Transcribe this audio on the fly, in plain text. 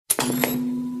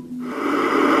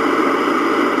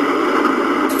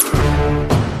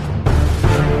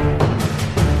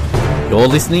You're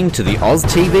listening to the Oz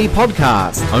TV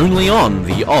podcast, only on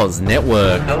the Oz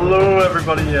Network. Hello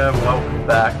everybody, welcome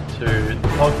back to the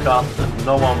podcast that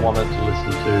no one wanted to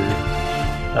listen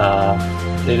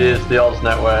to. It is the Oz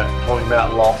Network, talking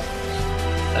about Lost,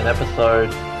 an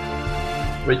episode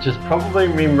which has probably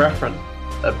been referenced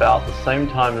about the same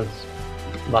time as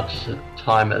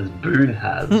Boone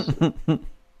has,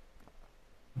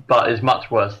 but is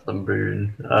much worse than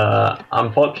Boone.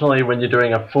 Unfortunately, when you're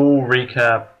doing a full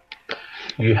recap,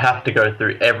 you have to go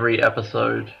through every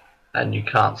episode and you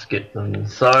can't skip them.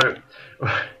 So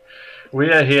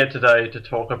we are here today to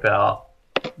talk about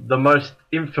the most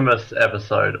infamous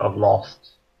episode of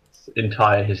Lost's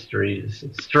entire history,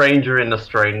 Stranger in a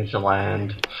Strange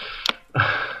Land.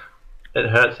 It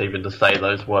hurts even to say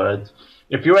those words.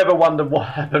 If you ever wonder what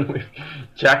happened with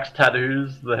Jack's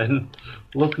tattoos, then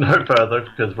look no further,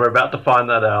 because we're about to find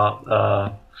that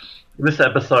out. This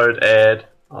episode aired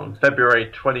on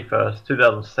February 21st,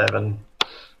 2007,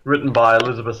 written by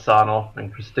Elizabeth Sarnoff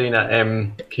and Christina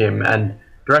M. Kim, and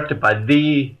directed by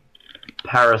the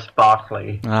Paris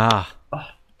Barclay. The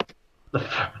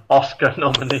Oscar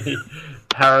nominee,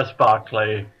 Paris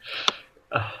Barclay.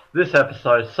 This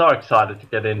episode, so excited to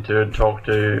get into and talk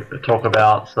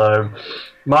about. So,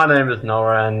 my name is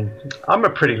Noah, and I'm a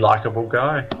pretty likable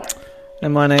guy.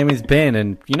 And my name is Ben,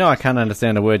 and you know I can't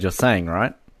understand a word you're saying,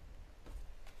 right?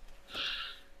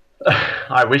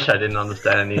 I wish I didn't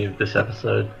understand any of this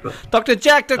episode. But, Dr.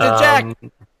 Jack!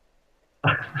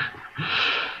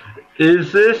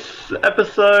 Is this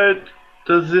episode,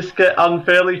 does this get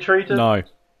unfairly treated? No.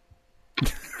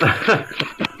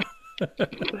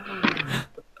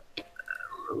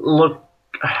 Look,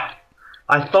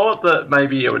 I thought that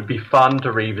maybe it would be fun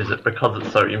to revisit because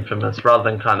it's so infamous, rather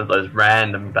than kind of those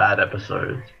random bad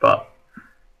episodes, but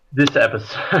this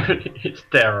episode is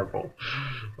terrible.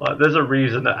 Like, there's a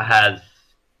reason it has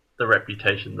the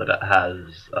reputation that it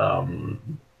has.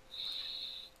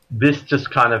 This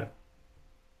just kind of...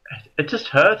 It just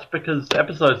hurts because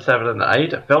episode 7 and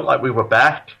 8, it felt like we were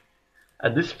back.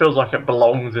 And this feels like it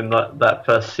belongs in that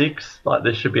first 6. Like,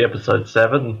 this should be episode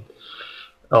 7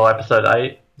 or episode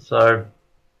 8. So,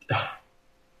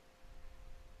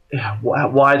 yeah,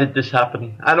 why did this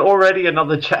happen? And already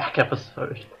another Jack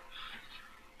episode.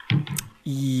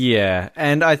 Yeah,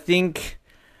 and I think,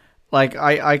 like,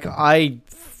 I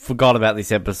forgot about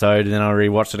this episode, and then I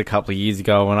rewatched it a couple of years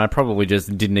ago, and I probably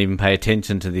just didn't even pay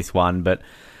attention to this one, but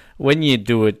when you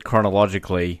do it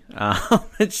chronologically,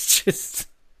 it's just...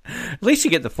 At least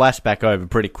you get the flashback over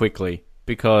pretty quickly,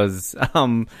 because...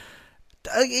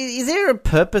 is there a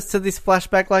purpose to this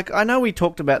flashback? Like, I know we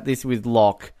talked about this with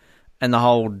Locke and the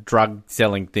whole drug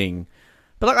selling thing,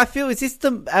 but like, I feel, is this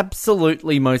the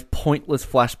absolutely most pointless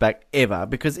flashback ever?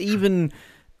 Because even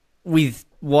with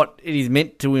what it is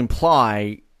meant to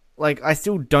imply, like, I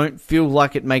still don't feel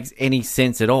like it makes any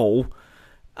sense at all.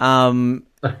 And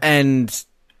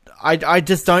I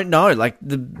just don't know. Like,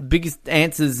 the biggest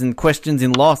answers and questions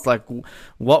in Lost, like,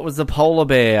 what was the polar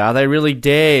bear? Are they really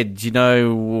dead? You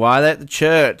know, why are they at the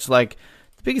church? Like,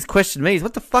 the biggest question to me is,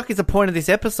 what the fuck is the point of this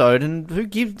episode? And who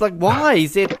gives, like, why?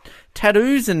 Is there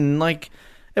tattoos and, like,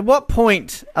 at what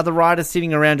point are the writers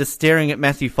sitting around just staring at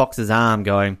Matthew Fox's arm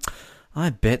going, I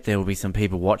bet there will be some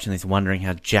people watching this wondering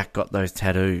how Jack got those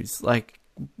tattoos. Like,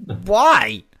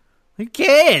 why? Who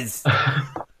cares?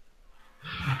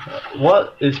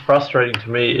 What is frustrating to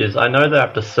me is I know they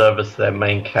have to service their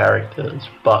main characters,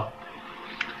 but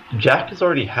Jack has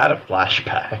already had a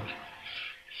flashback.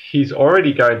 He's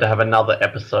already going to have another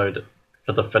episode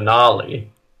for the finale.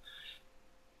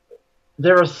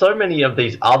 There are so many of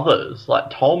these others, like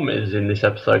Tom is in this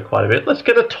episode quite a bit. Let's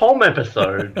get a Tom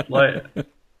episode. Like,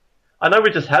 I know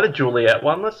we just had a Juliet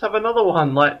one. Let's have another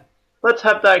one. Like, let's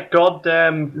have that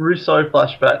goddamn Rousseau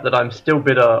flashback that I'm still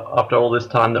bitter after all this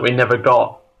time that we never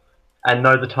got, and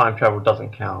know the time travel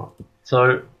doesn't count.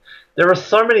 So there are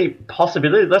so many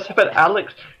possibilities. Let's have it,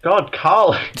 Alex. God,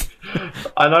 Carl.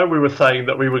 I know we were saying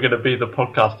that we were going to be the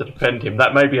podcast to defend him.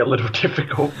 That may be a little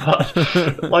difficult,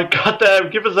 but like, goddamn,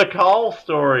 give us a Carl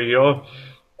story or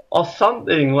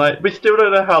something. Like, we still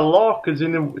don't know how Locke is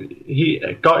he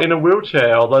got in a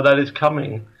wheelchair, although that is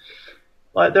coming.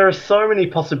 Like, there are so many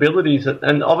possibilities,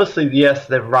 and obviously, yes,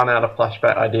 they've run out of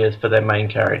flashback ideas for their main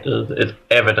characters. It's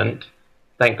evident.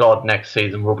 Thank God next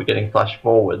season we'll be getting flash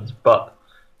forwards, but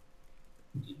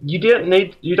you don't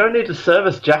need to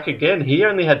service Jack again. He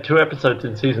only had 2 episodes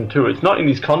in season 2. It's not in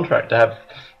his contract to have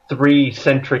 3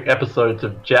 centric episodes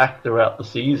of Jack throughout the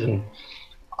season.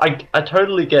 I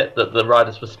totally get that the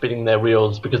writers were spinning their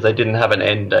wheels because they didn't have an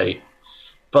end date,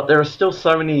 but there are still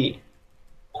so many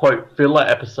quote filler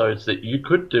episodes that you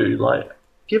could do. Like,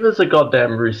 give us a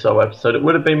goddamn Russo episode; it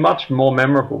would have been much more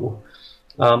memorable.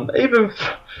 Even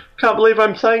can't believe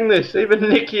I'm saying this. Even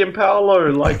Nikki and Paolo,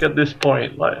 like at this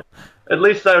point, like at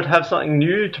least they would have something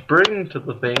new to bring to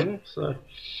the thing. So,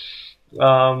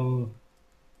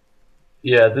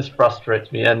 yeah, this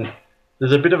frustrates me, and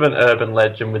there's a bit of an urban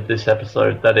legend with this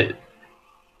episode that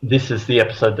this is the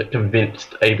episode that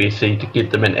convinced ABC to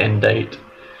give them an end date,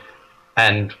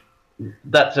 and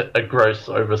that's a gross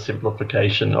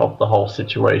oversimplification of the whole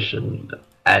situation,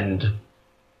 and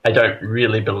I don't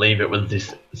really believe it was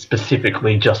this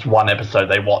specifically just one episode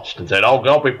they watched and said, oh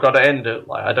god, we've got to end it.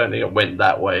 Like, I don't think it went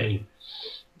that way.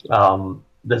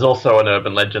 There's also an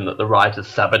urban legend that the writers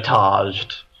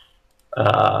sabotaged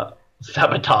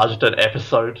an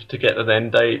episode to get an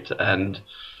end date, and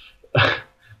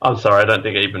I'm sorry, I don't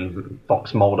think even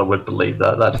Fox Mulder would believe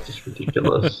that. That's just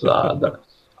ridiculous.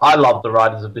 I love the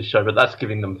writers of this show, but that's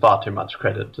giving them far too much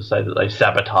credit to say that they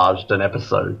sabotaged an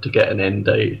episode to get an end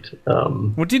date.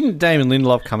 Well, didn't Damon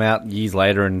Lindelof come out years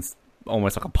later and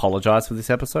almost like apologise for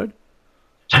this episode?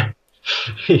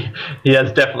 He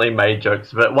has definitely made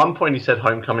jokes, but at one point he said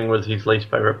Homecoming was his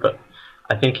least favourite, but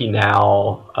I think he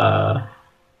now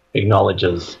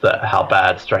acknowledges that how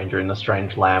bad Stranger in the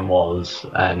Strange Land was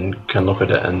and can look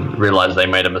at it and realise they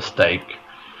made a mistake.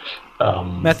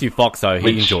 Matthew Fox, though,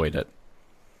 he enjoyed it.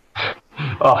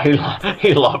 Oh,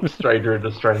 he loved Stranger in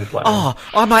the Strange Land. Oh,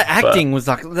 my acting was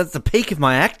like, that's the peak of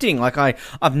my acting. Like,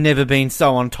 I've never been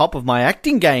so on top of my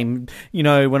acting game. You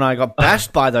know, when I got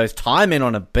bashed by those Thai men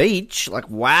on a beach, like,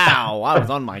 wow, I was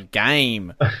on my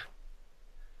game.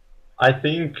 I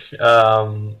think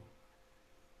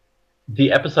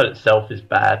the episode itself is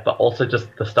bad, but also just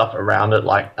the stuff around it,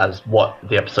 like as what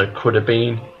the episode could have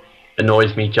been,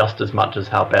 annoys me just as much as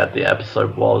how bad the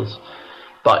episode was.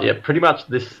 But yeah, pretty much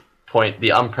this point, the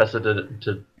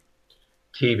unprecedented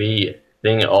TV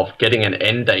thing of getting an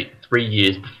end date 3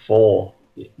 years before,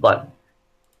 like,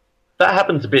 that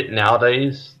happens a bit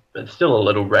nowadays. It's still a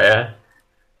little rare,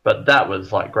 but that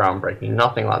was like groundbreaking.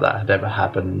 Nothing like that had ever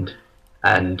happened,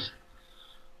 and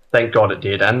thank God it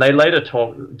did. And they later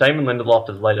Damon Lindelof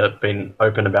has later been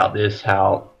open about this,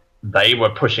 how they were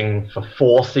pushing for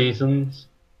 4 seasons,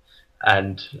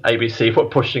 and ABC were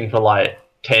pushing for like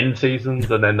 10 seasons,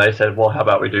 and then they said, well, how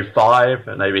about we do 5?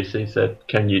 And ABC said,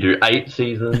 can you do 8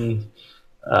 seasons?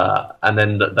 And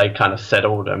then they kind of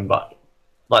settled them, but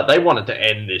like they wanted to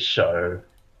end this show,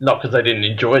 not because they didn't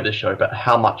enjoy the show, but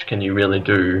how much can you really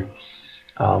do?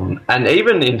 And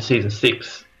even in season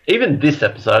 6, even this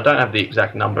episode, I don't have the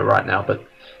exact number right now, but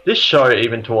this show,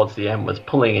 even towards the end, was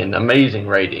pulling in amazing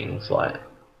ratings, like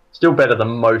still better than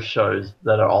most shows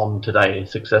that are on today,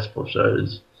 successful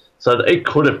shows. So it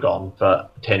could have gone for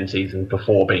 10 seasons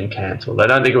before being cancelled. I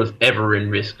don't think it was ever in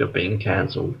risk of being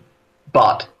cancelled.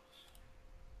 But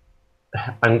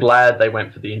I'm glad they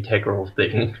went for the integral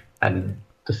thing and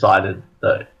decided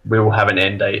that we will have an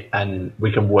end date and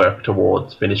we can work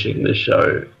towards finishing this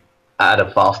show at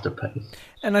a faster pace.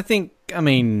 And I think, I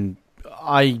mean,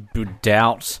 I would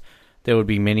doubt there would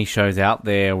be many shows out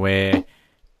there where...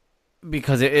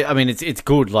 Because, it's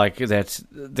good, like, that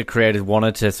the creators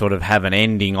wanted to sort of have an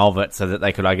ending of it so that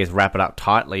they could, I guess, wrap it up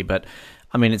tightly. But,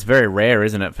 I mean, it's very rare,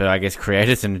 isn't it, for, I guess,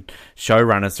 creators and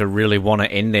showrunners to really want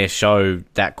to end their show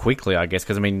that quickly, I guess.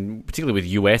 Because, I mean, particularly with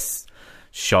US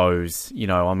shows, you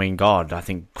know, I mean, God, I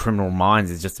think Criminal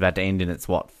Minds is just about to end in its,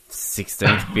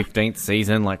 16th, 15th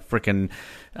season. Like, frickin'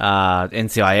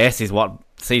 NCIS is,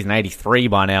 season 83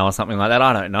 by now or something like that.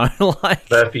 I don't know. Like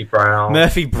Murphy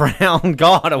Brown.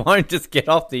 God, it won't just get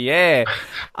off the air.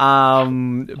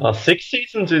 6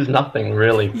 seasons is nothing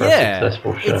really for a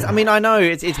successful show. I know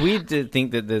it's weird to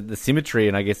think that the symmetry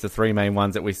and I guess the 3 main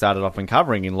ones that we started off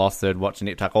covering in Lost, Third Watch, and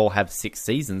Nip Tuck all have 6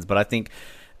 seasons, but I think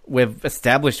we've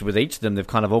established with each of them, they've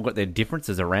kind of all got their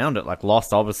differences around it. Like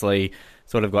Lost obviously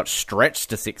sort of got stretched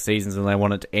to 6 seasons and they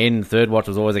wanted to end. Third Watch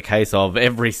was always a case of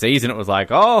every season it was like,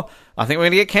 oh, I think we're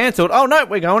going to get cancelled. Oh, no,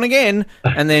 we're going again.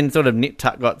 And then sort of Nip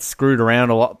Tuck got screwed around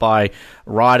a lot by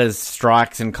writers'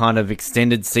 strikes and kind of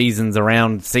extended seasons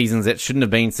around seasons that shouldn't have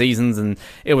been seasons, and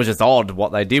it was just odd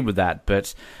what they did with that.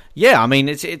 But yeah, I mean,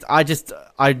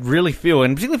 I really feel,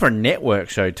 and particularly for a network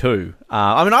show too.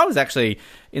 I was actually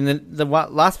in the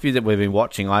last few that we've been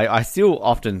watching. I still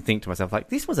often think to myself, like,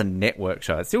 this was a network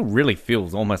show. It still really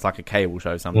feels almost like a cable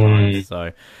show sometimes.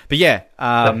 So, but yeah,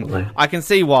 I can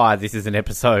see why this is an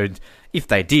episode.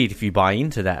 If you buy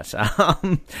into that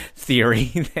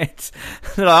theory, that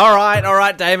all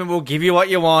right, Damon, we'll give you what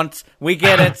you want. We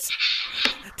get it.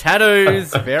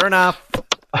 Tattoos, fair enough.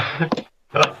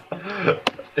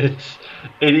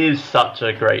 It is such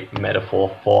a great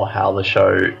metaphor for how the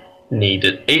show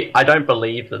needed it. I don't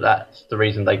believe that that's the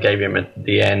reason they gave him at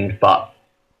the end, but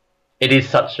it is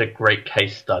such a great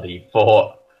case study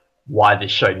for why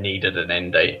this show needed an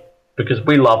end date. Because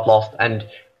we love Lost, and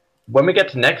when we get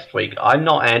to next week, I'm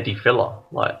not anti-filler.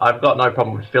 Like, I've got no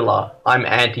problem with filler. I'm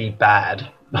anti-bad.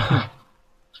 Oh,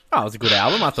 it was a good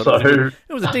album. I thought it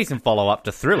was a decent follow-up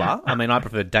to Thriller. I mean, I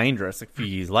prefer Dangerous a few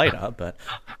years later, but...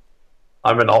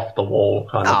 I'm an off-the-wall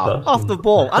kind of person. Off the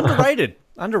wall. Underrated.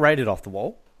 Underrated off the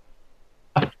wall.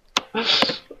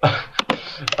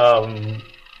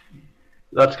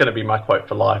 That's going to be my quote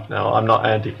for life now. I'm not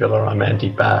anti-filler, I'm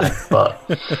anti-bad. But,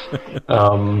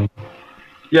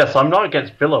 yes, I'm not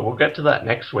against filler. We'll get to that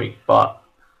next week, but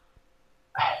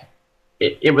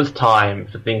it was time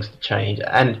for things to change.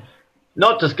 And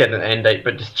not just get an end date,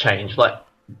 but just change. Like,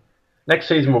 next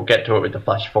season we'll get to it with the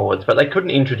flash forwards, but they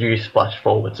couldn't introduce flash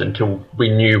forwards until we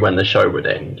knew when the show would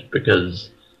end,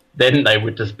 because then they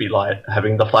would just be like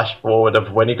having the flash forward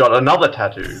of when he got another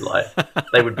tattoo. Like,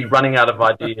 they would be running out of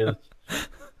ideas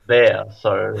there.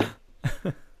 So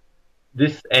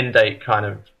this end date kind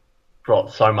of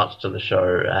brought so much to the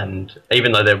show, and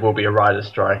even though there will be a writer's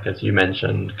strike, as you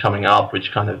mentioned, coming up,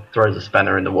 which kind of throws a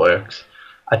spanner in the works,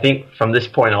 I think from this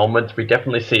point onwards, we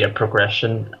definitely see a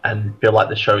progression and feel like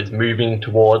the show is moving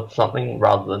towards something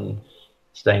rather than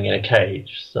staying in a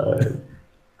cage. So,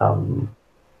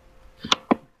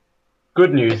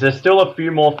 good news. There's still a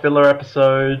few more filler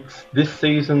episodes this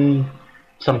season,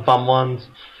 some fun ones.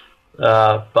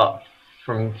 But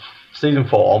from season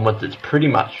 4 onwards, it's pretty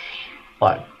much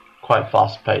like quite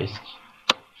fast-paced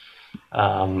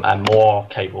and more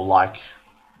cable-like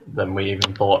than we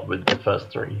even thought with the first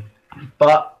 3.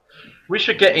 But we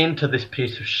should get into this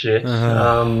piece of shit. It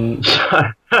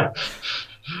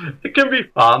can be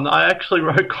fun. I actually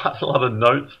wrote quite a lot of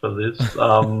notes for this.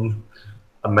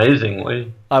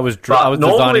 Amazingly, I was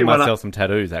designing myself some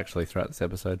tattoos actually throughout this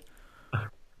episode.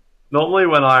 Normally,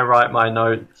 when I write my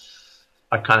notes,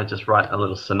 I kind of just write a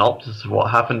little synopsis of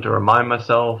what happened to remind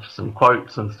myself, some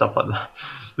quotes and stuff like that.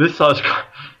 This I was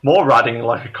more writing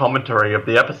like a commentary of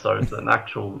the episodes than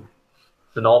actual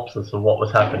synopsis of what was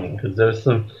happening, because there was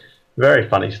some very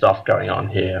funny stuff going on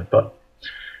here. But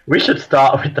we should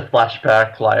start with the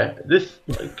flashback. Like, this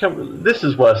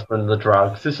is worse than the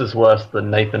drugs. This is worse than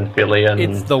Nathan Fillion.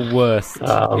 It's the worst.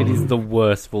 It is the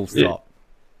worst. Full stop.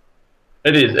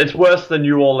 It is. It's worse than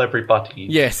You All Everybody.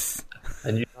 Yes.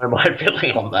 And you know my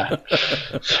feeling on that.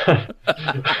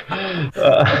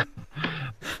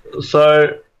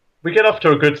 So we get off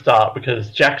to a good start because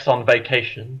Jack's on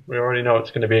vacation. We already know it's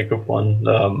going to be a good one.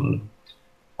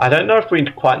 I don't know if we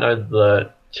quite know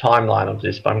the timeline of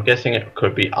this, but I'm guessing it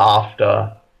could be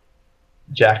after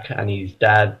Jack and his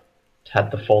dad had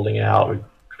the falling out with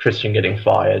Christian getting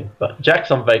fired. But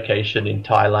Jack's on vacation in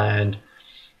Thailand.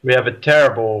 We have a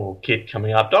terrible kid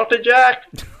coming up. Dr. Jack!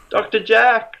 Dr.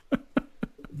 Jack!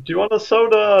 Do you want a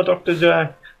soda, Dr.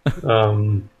 Jack?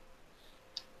 Oh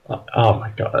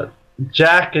my god.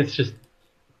 Jack is just...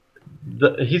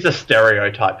 he's a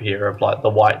stereotype here of like the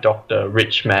white doctor,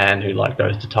 rich man who like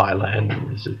goes to Thailand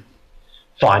and is just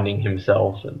finding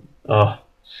himself and...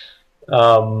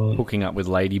 hooking up with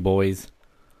lady boys.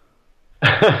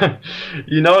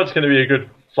 You know it's going to be a good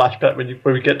flashback when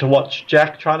we get to watch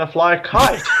Jack trying to fly a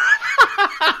kite.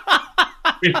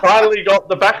 We finally got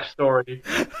the backstory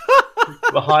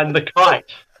behind the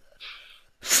kite.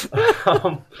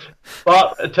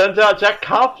 But it turns out Jack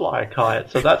can't fly a kite,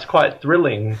 so that's quite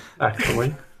thrilling,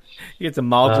 actually. He gets a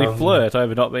mildly flirt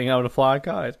over not being able to fly a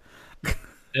kite.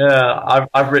 Yeah,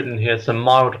 I've written here some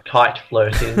mild kite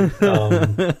flirting.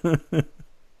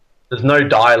 There's no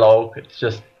dialogue, it's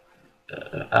just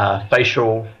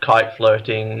facial kite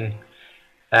flirting.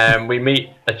 And we meet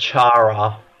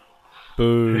Achara.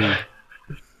 Boo.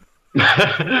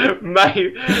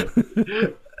 Mate,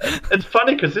 it's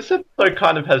funny because this episode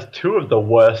kind of has 2 of the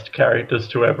worst characters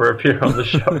to ever appear on the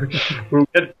show.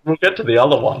 We'll get to the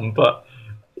other one, but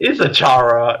is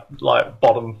Achara like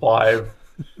bottom 5?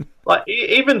 Like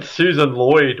even Susan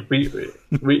Lloyd,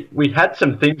 we had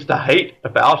some things to hate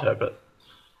about her, but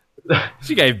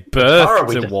she gave birth Achara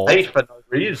we to just Walt. hate for no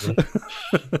reason.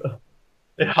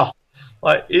 Yeah,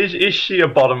 like is she a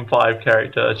bottom 5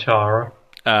 character, Achara?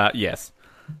 Yes.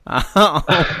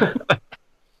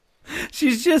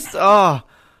 She's just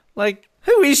like,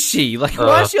 who is she? Like,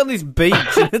 why is she on this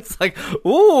beach? And it's like,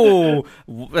 ooh,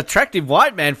 attractive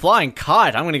white man flying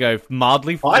kite. I'm going to go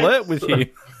mildly flirt with you.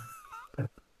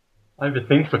 I have a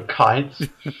thing for kites.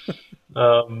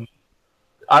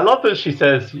 I love that she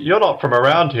says, "You're not from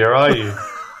around here, are you?"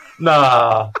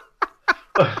 Nah.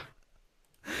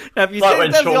 Now, if you Like said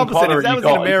when that's the Sean opposite, Connery if that was in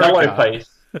got yellow America. face.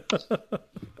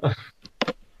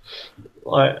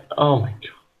 Like, oh my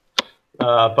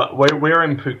god. But we're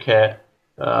in Phuket.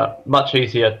 Much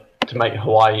easier to make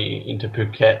Hawaii into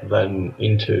Phuket than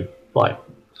into, like...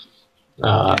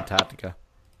 Antarctica.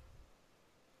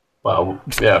 Well,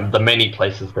 yeah, the many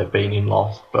places they've been in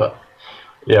Lost, but...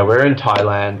 Yeah, we're in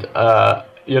Thailand.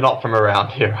 You're not from around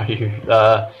here, are you?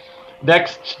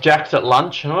 Next, Jack's at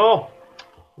lunch. Oh,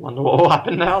 wonder what will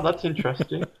happen now. That's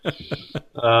interesting.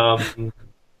 Some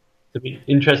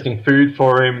interesting food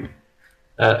for him.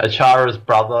 Achara's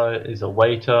brother is a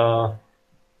waiter.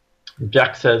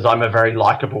 Jack says, "I'm a very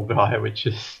likable guy," which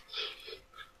is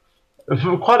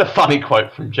quite a funny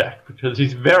quote from Jack because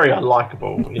he's very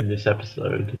unlikable in this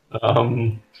episode.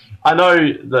 I know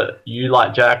that you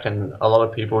like Jack and a lot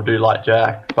of people do like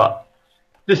Jack, but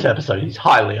this episode he's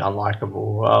highly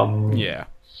unlikable. Yeah.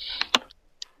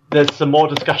 There's some more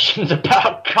discussions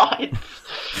about kites.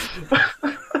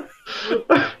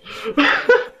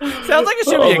 Sounds like it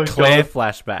should be a Claire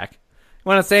flashback.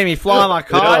 Want to see me fly my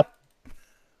kite?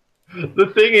 Yeah. The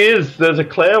thing is, there's a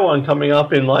Claire one coming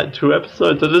up in like 2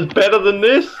 episodes that is better than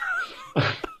this.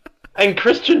 And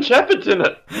Christian Shepherd's in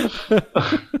it.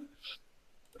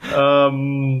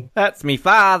 That's me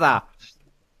father.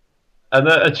 And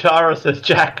then Achara says,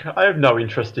 "Jack, I have no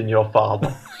interest in your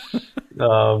father."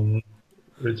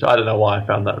 Which I don't know why I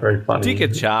found that very funny.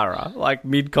 Dick Achara, like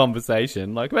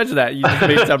mid-conversation. Like, imagine that. You just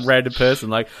meet some random person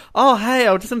like, "Oh, hey,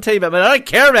 I just want to tell you about, but I don't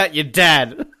care about your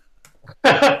dad."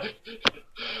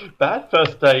 Bad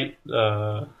first date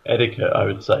etiquette, I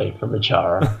would say, from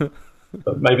Achara.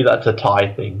 But maybe that's a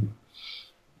Thai thing.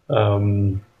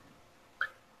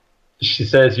 She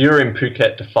says, "You're in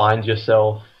Phuket to find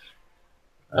yourself."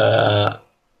 And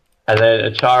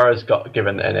then Achara's got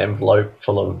given an envelope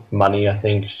full of money, I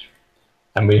think.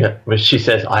 And she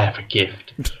says, "I have a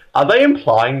gift." Are they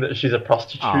implying that she's a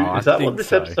prostitute? Is that what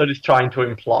this episode is trying to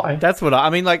imply? That's what I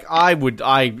mean. Like, I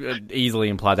easily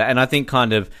imply that. And I think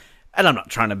kind of, and I'm not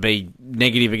trying to be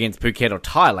negative against Phuket or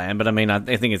Thailand, but I mean, I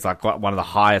think it's like one of the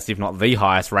highest, if not the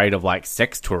highest rate of like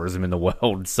sex tourism in the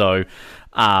world. So,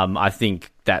 I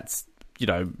think that's,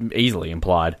 easily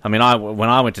implied. I mean, when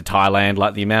I went to Thailand,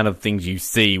 like the amount of things you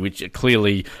see, which are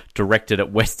clearly directed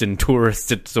at Western tourists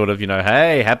to sort of,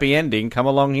 hey, happy ending, come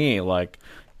along here. Like,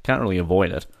 can't really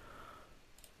avoid it.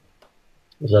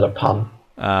 Is that a pun?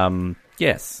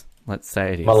 Yes, let's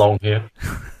say it is. Come along here.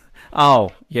 Oh,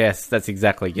 yes, that's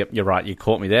exactly. Yep, you're right. You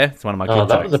caught me there. It's one of my good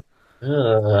jokes.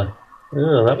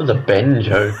 That was a Ben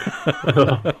joke.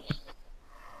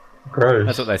 Gross.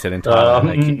 That's what they said in Thailand.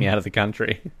 They kicked me out of the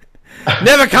country.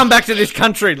 Never come back to this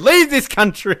country. Leave this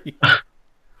country.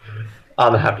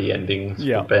 Unhappy endings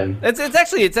for Ben. It's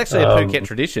actually a Phuket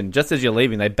tradition. Just as you're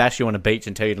leaving, they bash you on a beach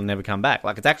and tell you to never come back.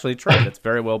 Like, it's actually true. It's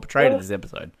very well portrayed in this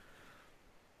episode.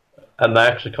 And they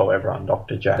actually call everyone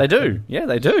Dr. Jack. They do. Yeah,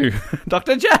 they do.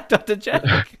 Dr. Jack, Dr.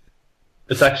 Jack.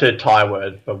 It's actually a Thai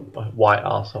word for white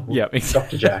arsehole. Yeah,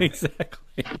 Dr. Jack.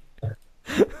 Exactly.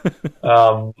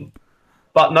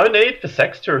 But no need for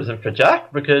sex tourism for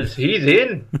Jack because he's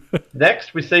in.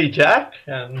 Next, we see Jack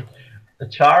and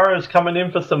Achara is coming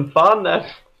in for some fun. And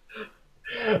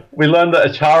we learn that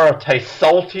Achara tastes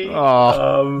salty.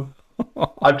 Oh.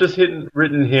 I've just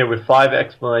written here with 5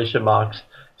 exclamation marks.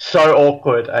 So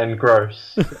awkward and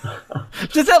gross.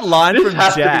 Just that line from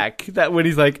Jack, that when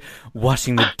he's like,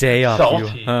 washing the day off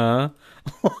salty. You, huh?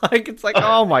 Like, it's like,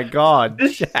 oh my god,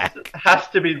 this Jack. Has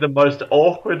to be the most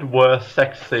awkward, worst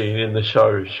sex scene in the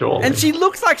show, surely. And she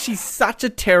looks like she's such a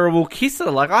terrible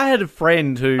kisser. Like, I had a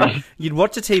friend who, you'd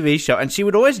watch a TV show, and she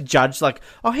would always judge, like,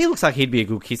 oh, he looks like he'd be a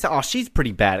good kisser. Oh, she's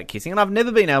pretty bad at kissing. And I've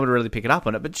never been able to really pick it up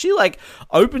on it. But she, like,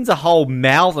 opens a whole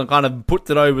mouth and kind of puts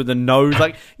it over the nose.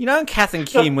 Like, in Kath and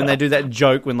Kim, when they do that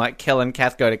joke when, like, Kel and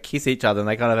Kath go to kiss each other, and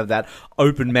they kind of have that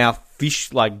open mouth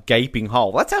fish, like, gaping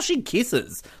hole. That's how she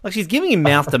kisses. Like, she's giving him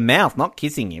mouth to mouth, not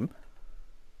kissing him.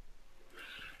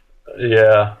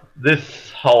 Yeah,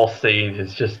 this whole scene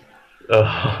is just...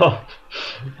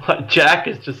 like, Jack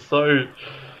is just so...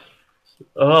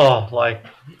 like...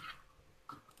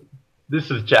 This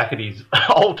is Jack at his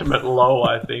ultimate low,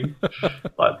 I think.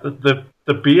 Like,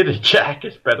 the bearded Jack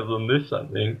is better than this, I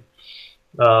think.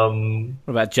 What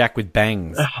about Jack with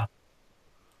bangs?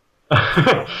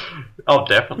 Oh,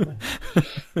 definitely.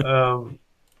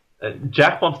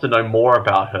 Jack wants to know more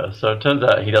about her, so it turns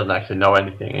out he doesn't actually know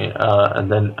anything.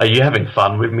 And then, "Are you having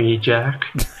fun with me, Jack?"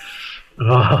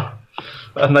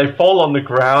 And they fall on the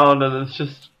ground, and it's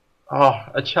just,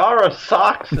 Achara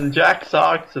sucks, and Jack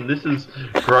sucks, and this is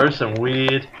gross and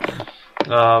weird.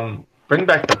 Bring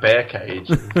back the bear cage.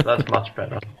 That's much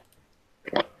better.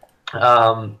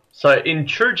 So in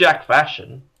true Jack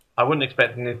fashion, I wouldn't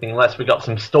expect anything less. We got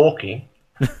some stalking,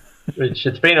 which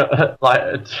it's been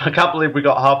I can't believe we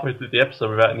got halfway through the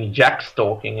episode without any Jack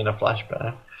stalking in a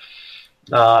flashback.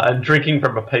 And drinking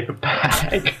from a paper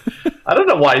bag. I don't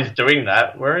know why he's doing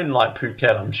that. We're in like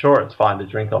Phuket. I'm sure it's fine to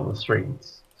drink on the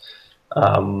streets.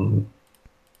 And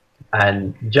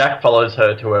Jack follows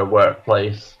her to her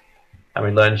workplace, and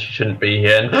we learn she shouldn't be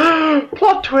here. And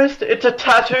plot twist: it's a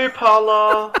tattoo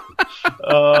parlor.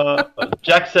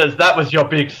 Jack says that was your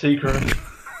big secret.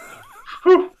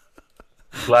 Whew.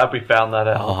 Glad we found that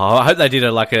out. Oh, I hope they did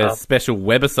a special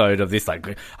webisode of this,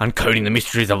 like uncoding the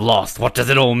mysteries of Lost. What does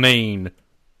it all mean?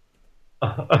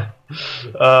 I'm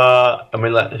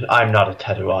not a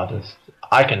tattoo artist.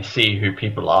 I can see who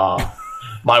people are.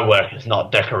 My work is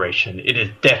not decoration; it is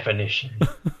definition.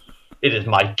 It is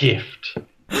my gift.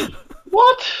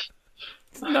 What?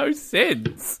 No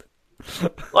sense.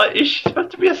 Like, is she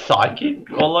supposed to be a psychic,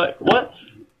 or like what?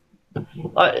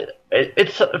 Like,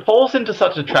 it falls into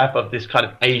such a trap of this kind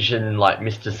of Asian like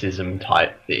mysticism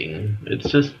type thing.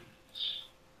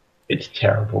 It's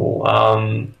terrible.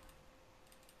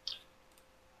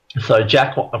 So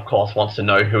Jack, of course, wants to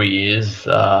know who he is,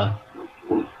 and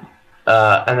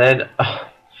then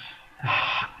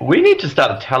we need to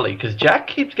start a tally because Jack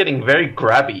keeps getting very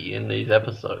grabby in these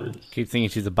episodes. Keeps thinking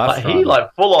she's a bus driver. He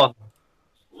like full on.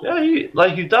 Yeah,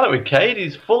 he's done it with Kate.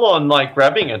 He's full on like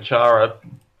grabbing Achara,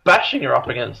 bashing her up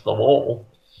against the wall.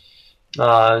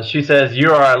 She says,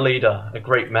 "You are a leader, a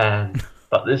great man,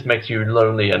 but this makes you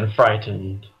lonely and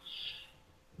frightened."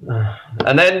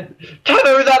 And then,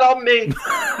 tattoo that on me!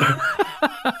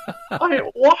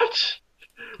 What?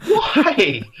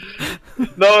 Why?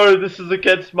 No, this is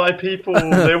against my people.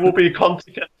 There will be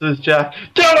consequences, Jack.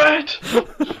 Do it!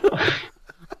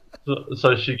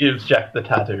 So she gives Jack the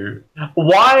tattoo.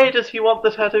 Why does he want the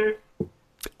tattoo?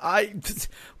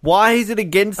 Why is it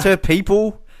against her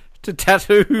people to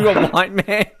tattoo a white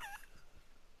man?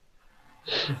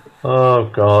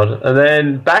 Oh, God. And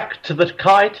then back to the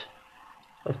kite,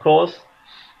 of course.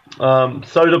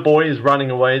 Soda Boy is running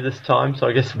away this time, so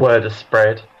I guess word has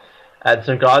spread. And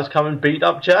some guys come and beat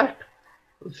up Jack.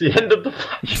 It's the end of the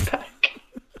flashback.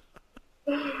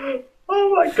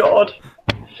 Oh, my God.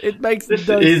 It makes this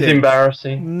no is sense.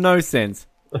 Embarrassing. No sense.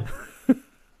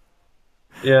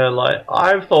 Yeah, like,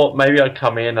 I thought maybe I'd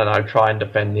come in and I'd try and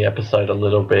defend the episode a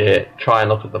little bit, try and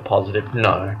look at the positive.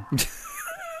 No.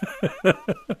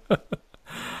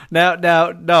 Now,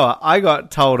 Noah, I got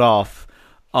told off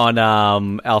on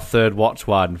our third watch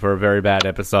one for a very bad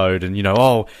episode, and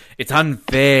it's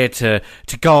unfair to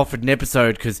go off an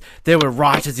episode because there were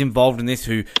writers involved in this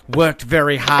who worked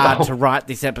very hard to write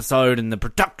this episode, and the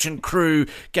production crew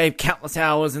gave countless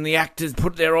hours, and the actors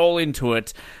put their all into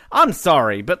it. I'm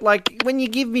sorry, but like when you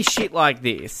give me shit like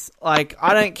this, like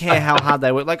I don't care how hard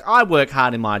they work. Like I work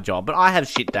hard in my job, but I have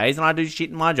shit days and I do shit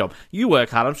in my job. You work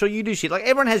hard, I'm sure you do shit. Like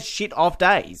everyone has shit off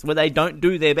days where they don't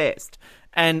do their best.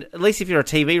 And at least if you're a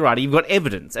TV writer, you've got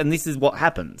evidence, and this is what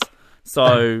happens.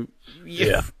 So,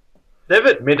 yeah. They've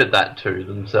admitted that to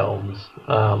themselves.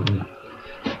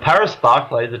 Paris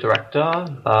Barclay, the director,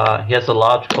 he has a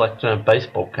large collection of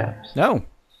baseball caps. Oh.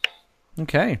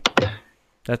 Okay.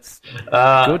 That's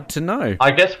good to know.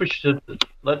 I guess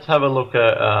let's have a look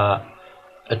at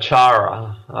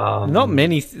Achara. Not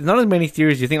as many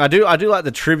theories as you think. I do like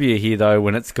the trivia here, though,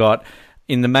 when it's got...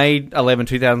 In the May 11,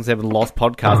 2007 Lost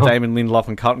podcast, Damon Lindelof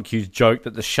and Carlton Cuse joked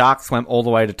that the shark swam all the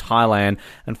way to Thailand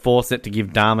and forced it to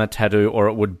give Dharma a tattoo or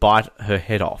it would bite her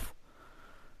head off.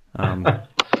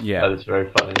 Yeah. That is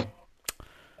very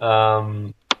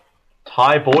funny.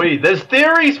 Thai Boy. There's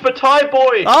theories for Thai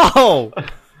Boy! Oh!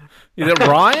 Is it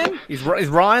Ryan? Is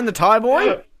Ryan the Thai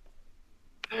Boy?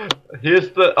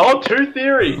 Here's two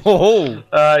theories. Oh!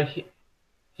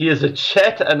 He is a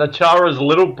Chet and Achara's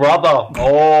little brother.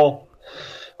 Oh...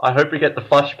 I hope we get the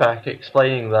flashback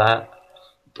explaining that.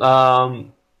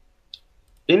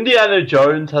 Indiana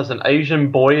Jones has an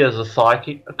Asian boy as a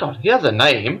psychic. Oh, God, he has a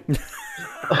name.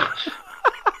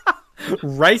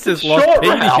 Racist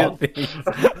Lostpedia things.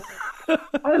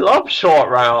 I love Short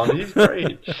Round. He's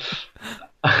great.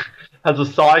 Has a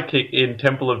sidekick in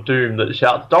Temple of Doom that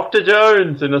shouts Dr.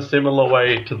 Jones in a similar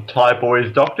way to the Thai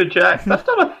Boy's Dr. Jack. That's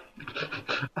not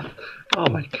a... Oh,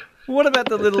 my God. What about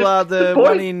the little, the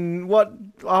one in, what,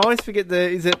 I always forget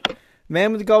is it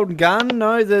Man with the Golden Gun?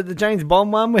 No, the James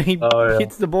Bond one where he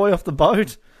hits the boy off the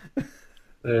boat?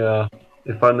 Yeah,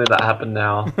 if only that happened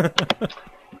now.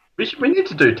 we need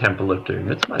to do Temple of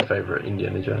Doom. It's my favourite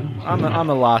Indiana Jones. I'm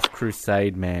a Last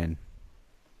Crusade man.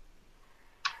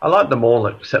 I like them all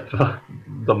except for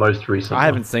the most recent. I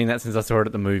haven't seen that since I saw it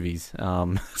at the movies. So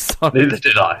Neither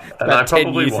did I. And about I 10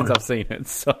 probably years won't. since I've seen it.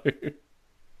 So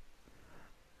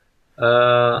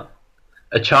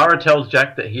Achara tells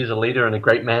Jack that he's a leader and a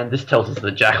great man. This tells us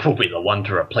that Jack will be the one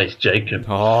to replace Jacob.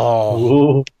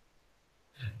 oh, Ooh.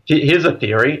 Here's a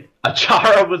theory.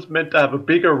 Achara was meant to have a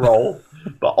bigger role,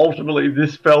 but ultimately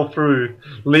this fell through,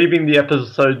 leaving the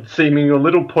episode seeming a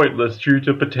little pointless due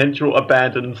to potential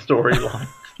abandoned storylines.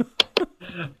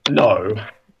 No.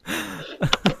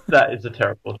 That is a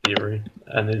terrible theory,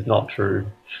 and is not true.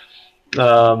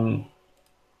 Yeah.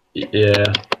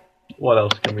 What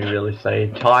else can we really say?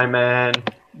 Thai Man,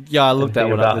 yeah, I looked that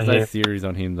Anything one up. about There's no him? series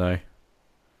on him though.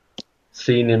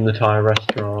 seen in the Thai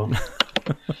restaurant.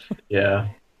 Yeah.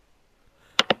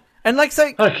 And like so,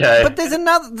 Okay. but there's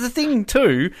the thing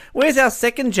too. Where's our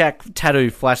second Jack tattoo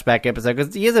flashback episode?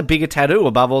 Because he has a bigger tattoo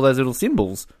above all those little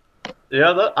symbols.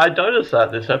 Yeah, I noticed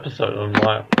that this episode. I'm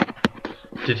like,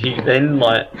 did he then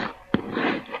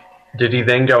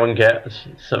go and get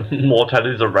some more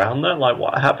tattoos around there? Like,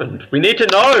 what happened? We need to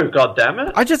know. God damn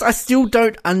it! I still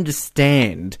don't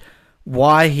understand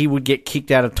why he would get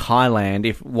kicked out of Thailand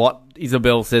if what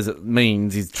Isabel says it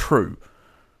means is true.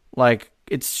 Like,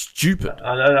 it's stupid.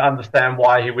 I don't understand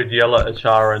why he would yell at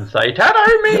Achara and say,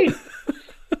 "Tattoo me!"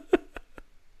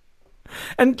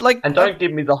 And like, And don't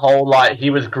give me the whole like he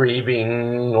was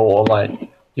grieving or like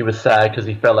he was sad because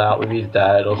he fell out with his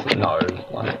dad or something. No,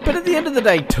 like, but at the end of the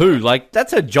day, too, like,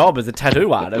 that's her job as a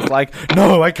tattoo artist. Like,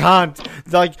 no, I can't.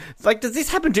 Like, does this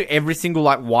happen to every single,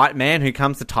 like, white man who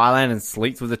comes to Thailand and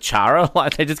sleeps with a chara?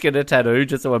 Like, they just get a tattoo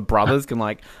just so her brothers can,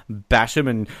 like, bash him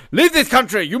and leave this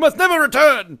country. You must never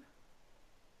return.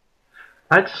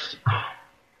 I'm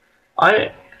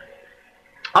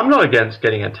not against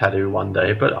getting a tattoo one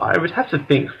day, but I would have to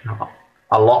think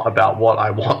a lot about what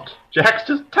I want. Jack's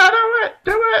just tattoo it,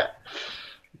 do it.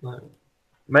 Like,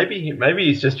 maybe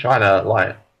he's just trying to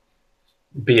like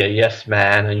be a yes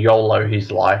man and YOLO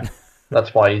his life.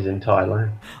 That's why he's in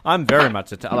Thailand. I'm very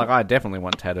much I definitely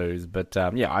want tattoos, but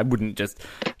yeah, I wouldn't just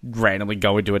randomly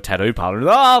go into a tattoo parlor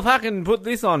and fucking put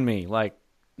this on me. Like,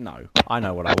 no, I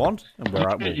know what I want and where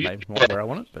I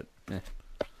want it, but yeah.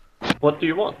 What do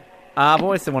you want? I've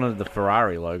always wanted the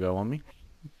Ferrari logo on me.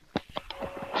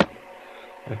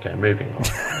 Okay, moving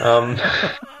on.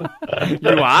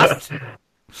 You asked?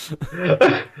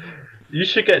 You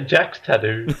should get Jack's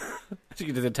tattoo. You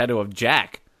could do a tattoo of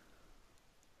Jack.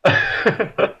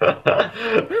 Remember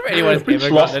anyone's Which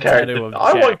ever lost gotten a character? tattoo of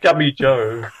I Jack? want Gummy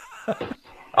Joe.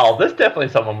 Oh, there's definitely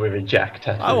someone with a Jack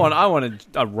tattoo. I want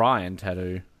a Ryan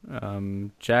tattoo.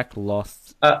 Jack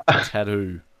Lost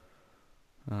tattoo.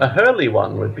 A Hurley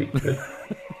one would be good.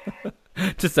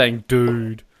 Just saying,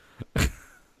 dude.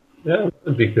 Yeah, that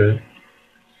would be good.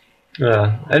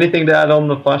 Yeah. Anything to add on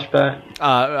the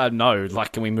flashback? No.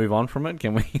 Like, can we move on from it?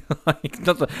 Can we? Like,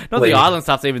 not the Please. island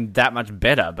stuff's even that much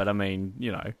better, but I mean,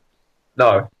 you know.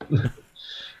 No.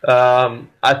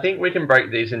 I think we can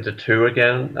break these into two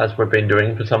again, as we've been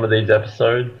doing for some of these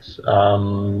episodes.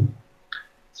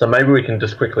 So maybe we can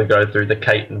just quickly go through the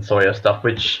Kate and Sawyer stuff,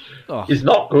 which is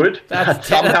not good. That's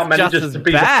somehow just manages as to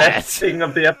be bad. the best thing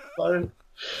of the episode.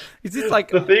 Is this like?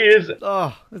 The thing is,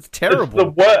 It's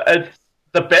terrible. it's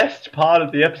the best part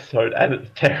of the episode, and it's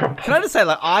terrible. Can I just say,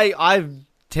 like, I've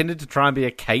tended to try and be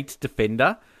a Kate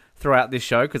defender throughout this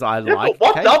show because I like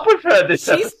What's Kate. up with her this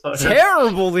She's episode?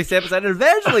 terrible this episode. And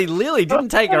eventually, Lily didn't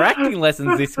take her acting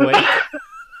lessons this week.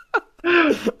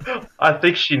 I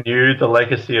think she knew the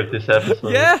legacy of this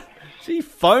episode. Yeah, she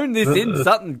phoned this in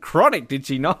something chronic, did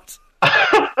she not?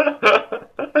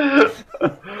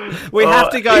 We have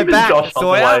to go even back, Josh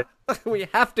Sawyer. We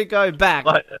have to go back.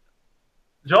 Like,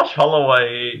 Josh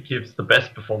Holloway gives the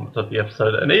best performance of the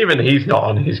episode, and even he's not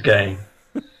on his game.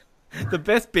 The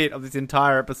best bit of this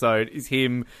entire episode is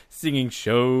him singing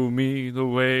 "Show Me the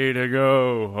Way to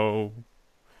Go Home."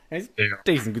 And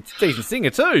he's a decent singer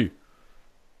too.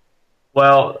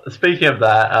 Well, speaking of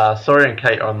that, Sawyer and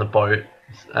Kate are on the boat,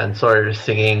 and Sawyer is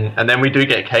singing, and then we do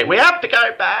get Kate. We have to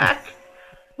go back.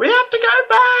 We have to go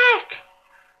back.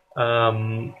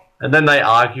 And then they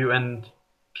argue, and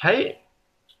Kate,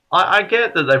 I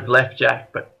get that they've left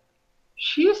Jack, but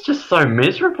she is just so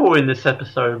miserable in this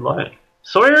episode. Like,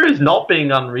 Sawyer is not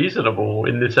being unreasonable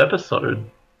in this episode.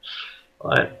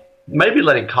 Like, maybe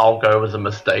letting Carl go was a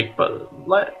mistake, but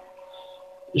like,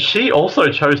 she also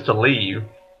chose to leave.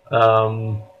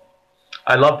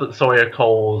 I love that Sawyer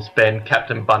calls Ben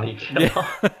Captain Bunny Killer.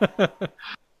 Yeah.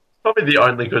 Probably the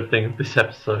only good thing of this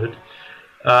episode.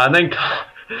 And then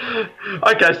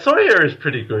Okay, Sawyer is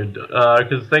pretty good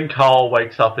because then Carl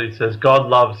wakes up and he says, "God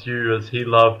loves you as he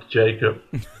loved Jacob."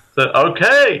 So,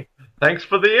 okay, thanks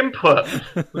for the input.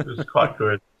 It was quite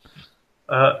good.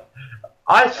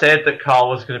 I said that Carl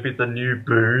was going to be the new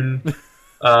Boone,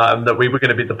 and that we were going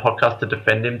to be the podcast to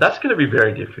defend him. That's going to be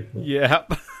very difficult. Yeah.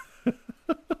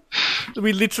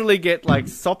 We literally get like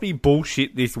soppy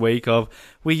bullshit this week of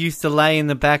we used to lay in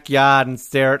the backyard and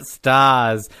stare at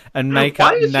stars and make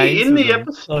up names. Why is he in the them.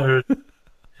 episode?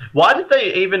 Why did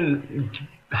they even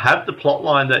have the plot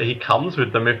line that he comes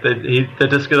with them if they're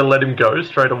just going to let him go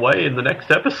straight away in the next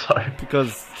episode?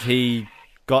 Because he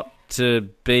got to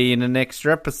be in an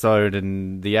extra episode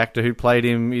and the actor who played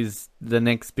him is the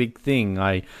next big thing.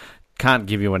 I can't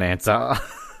give you an answer.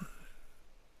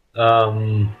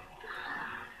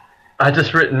 I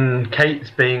just written Kate's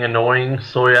being annoying.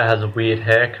 Sawyer has a weird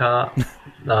haircut.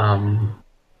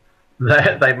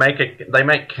 They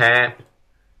make camp.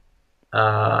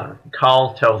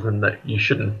 Carl tells them that you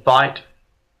shouldn't fight,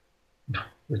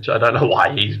 which I don't know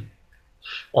why he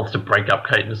wants to break up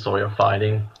Kate and Sawyer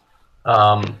fighting.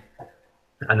 And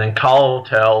then Carl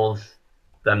tells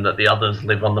them that the others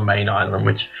live on the main island,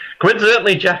 which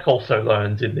coincidentally Jack also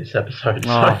learns in this episode.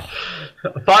 So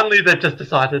finally they've just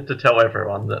decided to tell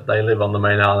everyone that they live on the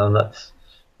main island. That's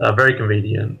very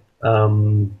convenient.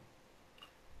 And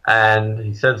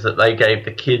he says that they gave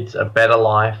the kids a better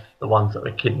life, the ones that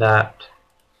were kidnapped.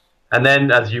 And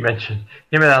then, as you mentioned,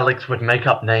 him and Alex would make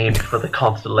up names for the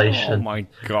constellation. Oh my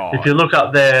god. If you look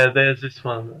up there's this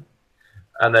one.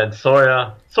 And then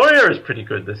Sawyer is pretty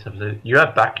good this episode. You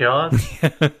have backyards?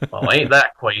 Well, ain't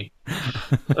that quaint.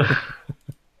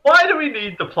 Why do we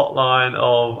need the plot line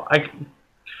of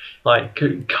like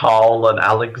Carl and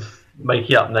Alex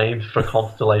making up names for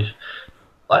constellation?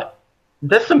 Like,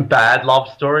 there's some bad love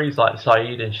stories like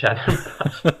Saeed and Shannon.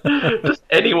 Does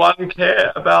anyone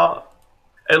care about?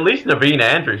 At least Naveen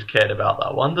Andrews cared about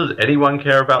that one. Does anyone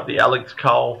care about the Alex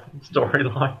Carl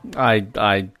storyline?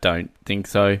 I don't think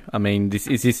so. I mean, is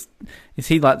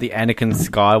he like the Anakin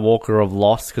Skywalker of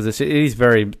Lost? Because it is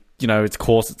very, it's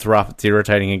coarse, it's rough, it's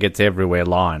irritating, it gets everywhere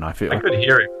line, I feel. I could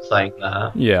hear him saying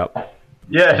that. Yeah.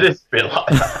 Yeah, it is a bit like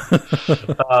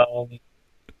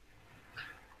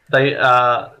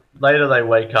that. Later they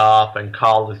wake up and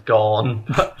Carl is gone.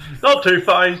 But not too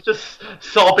far, he's just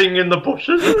sobbing in the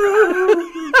bushes.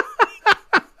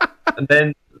 And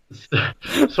then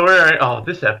Sawyer,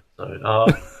 this episode,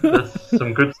 there's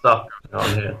some good stuff going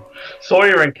on here.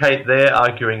 Sawyer and Kate, they're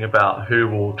arguing about who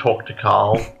will talk to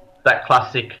Carl. That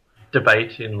classic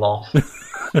debate in Lost.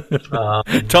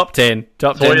 Top 10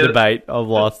 debate of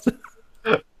Lost.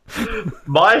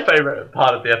 My favourite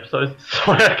part of the episode is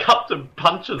Sawyer comes and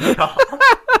punches Carl.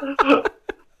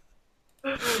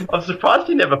 I'm surprised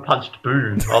he never punched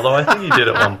Boone, although I think he did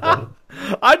at one point.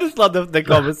 I just love the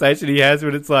conversation he has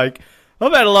when it's like,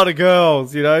 I've had a lot of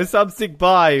girls, some stick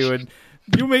by you, and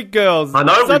you meet girls. I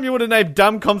know, some you would have named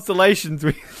dumb constellations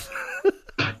with.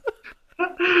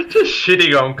 Just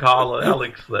shitting on Carl and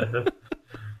Alex there.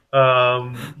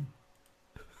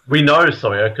 We know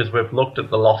Sawyer because we've looked at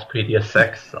the Lostpedia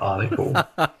sex article.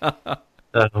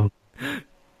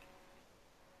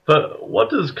 But what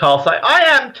does Carl say? I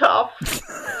am tough.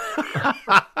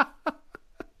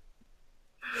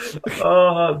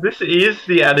 This is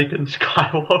the Anakin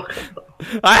Skywalker.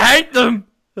 I hate them.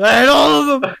 I hate all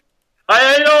of them. I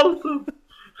hate all of them.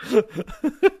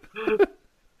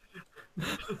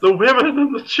 The women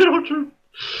and the children.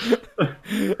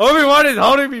 Obi-Wan is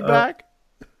holding me back.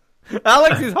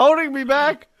 Alex is holding me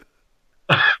back.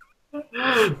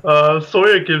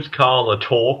 Sawyer gives Carl a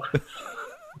talk.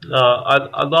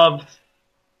 I love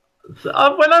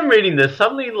when I'm reading this.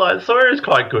 Suddenly, like, Sawyer is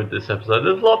quite good this episode.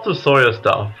 There's lots of Sawyer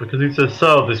stuff because he says,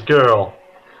 "So this girl,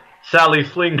 Sally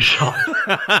Slingshot,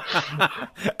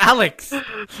 Alex.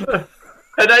 Her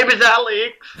name is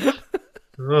Alex."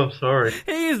 Oh, sorry.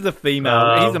 He is the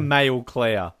female. He's a male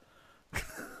Claire.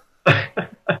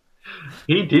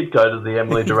 He did go to the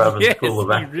Emily de Ravin School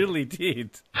of Acting. He really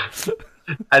did.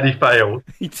 And he failed.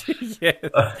 He did, yes.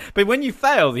 But when you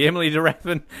fail the Emily de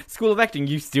Ravin School of Acting,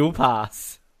 you still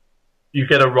pass. You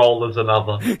get a role as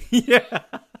another. Yeah.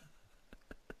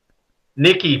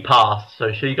 Nikki passed,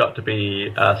 so she got to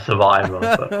be a survivor.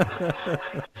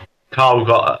 But Carl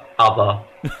got other.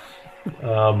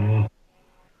 And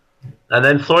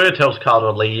then Sawyer tells Carl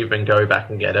to leave and go back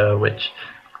and get her, which...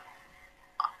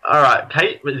 Alright,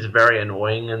 Kate is very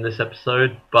annoying in this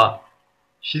episode, but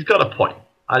she's got a point.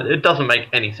 It doesn't make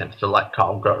any sense to let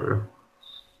Carl go.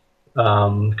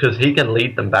 Because he can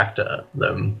lead them back to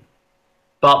them.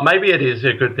 But maybe it is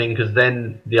a good thing, because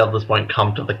then the others won't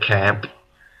come to the camp.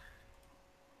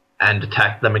 and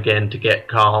attack them again to get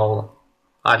Carl.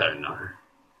 I don't know.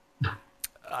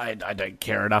 I don't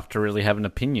care enough to really have an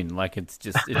opinion. Like, it's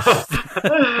it's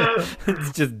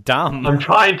just dumb. I'm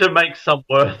trying to make some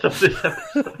worth of this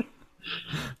episode.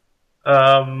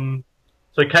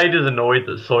 So Kate is annoyed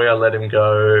that Sawyer let him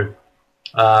go.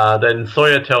 Then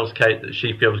Sawyer tells Kate that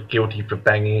she feels guilty for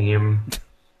banging him,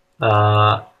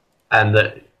 and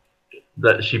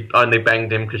that she only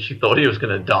banged him because she thought he was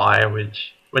going to die.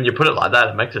 Which, when you put it like that,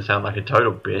 it makes it sound like a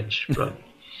total bitch. But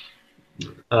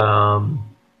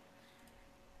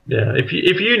yeah, if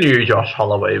you knew Josh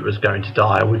Holloway was going to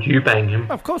die, would you bang him?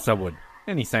 Of course I would.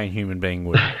 Any sane human being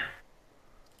would.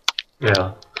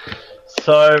 Yeah.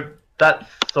 So that's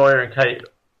Sawyer and Kate.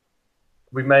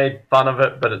 We made fun of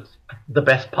it, but it's the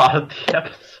best part of the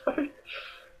episode.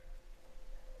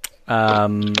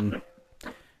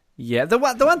 Yeah, the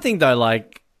one thing though,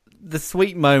 like the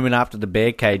sweet moment after the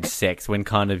bear cage sex, when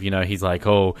kind of, he's like,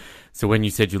 oh, so when you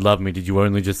said you love me, did you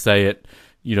only just say it,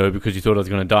 because you thought I was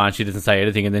going to die? And she doesn't say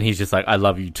anything, and then he's just like, I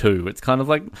love you too. It's kind of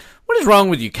like, what is wrong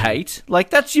with you, Kate? Like,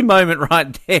 that's your moment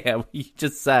right there, where you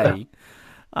just say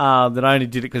that I only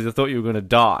did it because I thought you were going to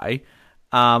die.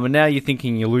 And now you're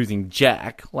thinking you're losing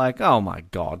Jack. Like, oh my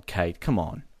God, Kate, come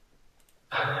on.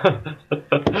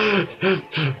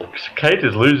 Kate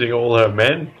is losing all her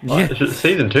men. Like,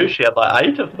 Season 2, she had like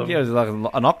 8 of them. Yeah, it was like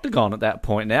an octagon at that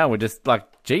point now. We're just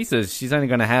like, Jesus, she's only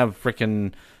going to have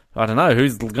freaking, I don't know,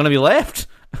 who's going to be left?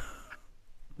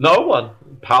 No one.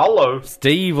 Paolo.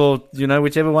 Steve or,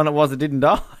 whichever one it was that didn't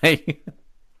die.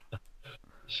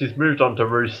 She's moved on to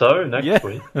Rousseau next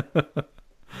week.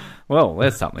 Well,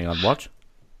 there's something I'd watch.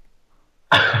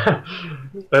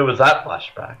 Where was that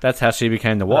flashback? That's how she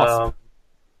became the Wasp.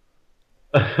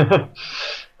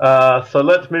 So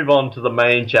let's move on to the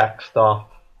main Jack stuff,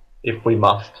 if we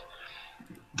must.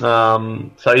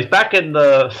 So he's back in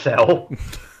the cell.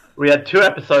 We had 2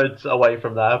 episodes away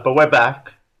from that, but we're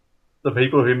back. The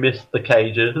people who missed the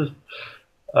cages.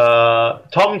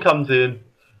 Tom comes in.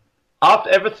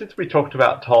 Ever since we talked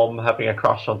about Tom having a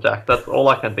crush on Jack, that's all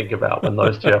I can think about when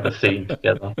those two have a scene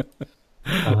together.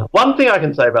 One thing I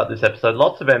can say about this episode,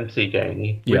 lots of MC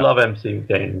Gainey. We love MC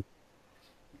Gainey.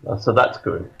 So that's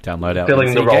good. Download our Filling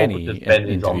MC the role Gainey with Ben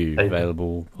is on interview, paper.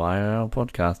 available via our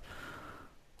podcast.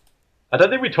 I don't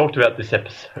think we talked about this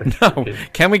episode. No,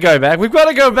 can we go back? We've got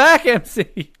to go back,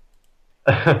 MC.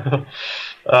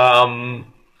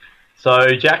 So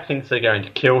Jack thinks they're going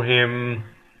to kill him.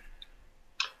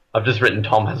 I've just written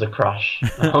Tom has a crush.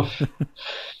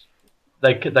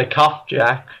 They cuff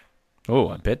Jack. Oh,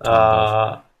 I bet Tom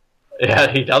does.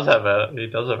 Yeah, he does have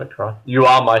a crush. You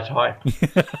are my type.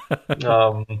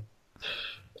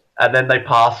 And then they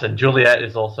pass, and Juliet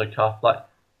is also cuffed. Like,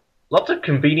 lots of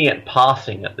convenient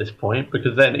passing at this point,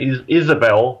 because then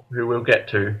Isabel, who we'll get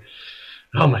to.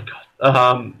 Oh my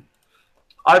God.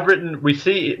 I've written, we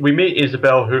meet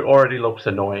Isabel, who already looks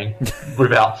annoying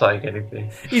without saying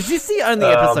anything. Is this the only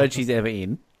episode she's ever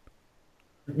in?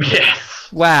 Yes.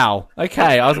 Wow.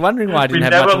 Okay, I was wondering why I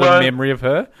didn't have much of a memory of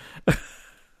her.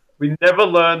 We never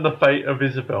learn the fate of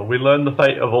Isabel. We learn the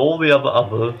fate of all the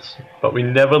others, but we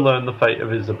never learn the fate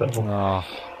of Isabel.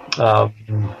 Oh.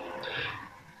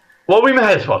 Well, we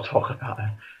may as well talk about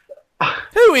her.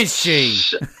 Who is she?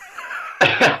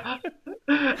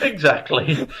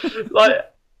 Exactly.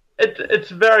 Like,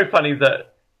 it's very funny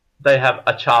that they have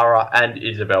Achara and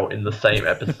Isabel in the same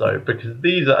episode, because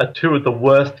these are 2 of the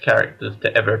worst characters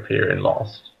to ever appear in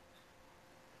Lost.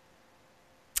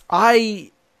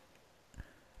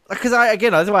 Because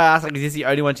that's why I asked, like, is this the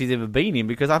only one she's ever been in?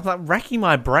 Because I'm like racking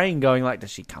my brain going, like,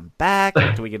 does she come back?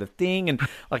 Like, do we get a thing? And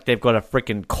like, they've got a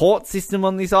freaking court system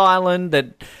on this island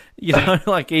that,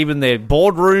 like, even their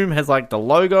boardroom has like the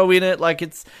logo in it. Like,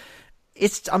 it's.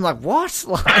 I'm like, what?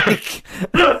 Like,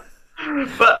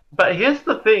 but here's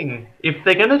the thing: if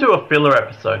they're going to do a filler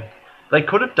episode, they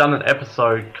could have done an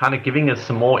episode kind of giving us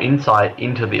some more insight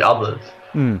into the others.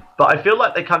 But I feel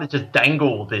like they kind of just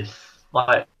dangle this.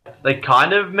 Like, they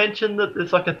kind of mention that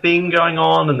there's like a thing going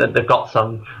on, and that they've got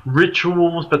some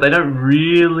rituals, but they don't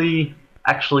really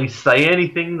actually say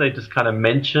anything. They just kind of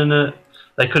mention it.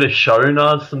 They could have shown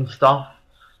us some stuff.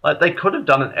 Like, they could have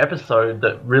done an episode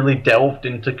that really delved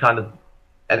into kind of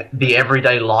the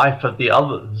everyday life of the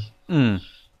others.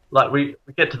 Like, we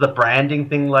get to the branding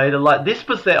thing later. Like, this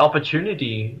was their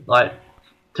opportunity, like,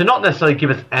 to not necessarily give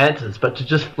us answers, but to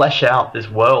just flesh out this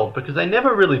world, because they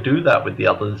never really do that with the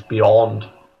others beyond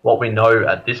what we know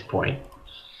at this point.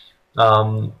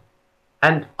 And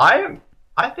I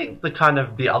think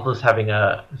the others having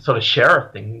a sort of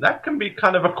sheriff thing, that can be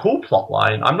kind of a cool plot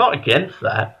line. I'm not against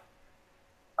that.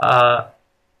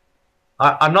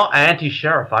 I'm not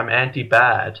anti-sheriff. I'm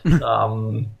anti-bad.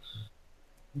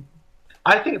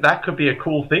 I think that could be a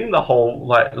cool thing. The whole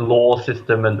like law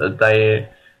system and that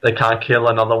they can't kill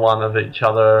another one of each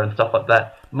other and stuff like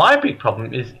that. My big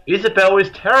problem is Isabel is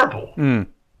terrible.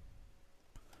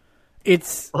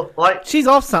 It's like she's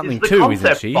off something it's the too, isn't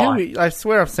concept she? fine. I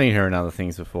swear I've seen her in other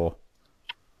things before.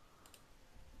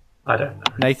 I don't know.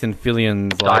 Nathan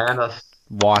Fillion's like Diana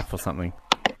wife or something.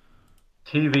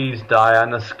 TV's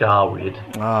Diana Scarwid.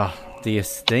 Ah, the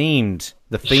She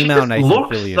female just Nathan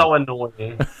looks Fillion. so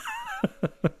annoying.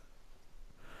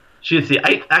 She is the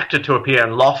 8th actor to appear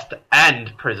in Lost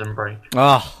and Prison Break.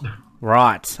 Oh,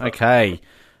 right. Okay.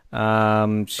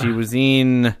 She was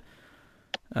in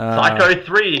Psycho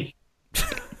 3.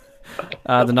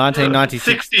 the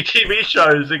 1996. 60 TV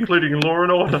shows, including Law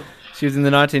and Order. She was in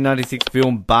the 1996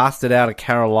 film Bastard Out of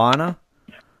Carolina.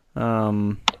 Yep.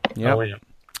 Oh, yeah.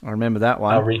 I remember that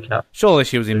one. I'll recap. Surely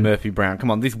she was in Murphy Brown.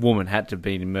 Come on, this woman had to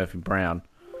be in Murphy Brown.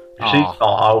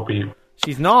 I'll be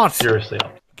She's not. seriously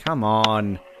up. Come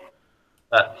on.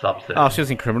 That's upsetting. Oh, she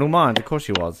was in Criminal Minds. Of course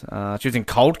she was. She was in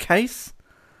Cold Case.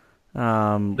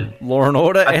 Law and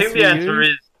Order. I think the SVU. answer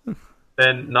is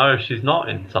then no, she's not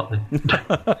in something.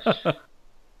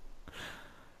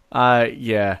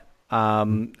 Yeah.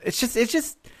 It's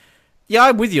just. Yeah,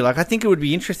 I'm with you. Like, I think it would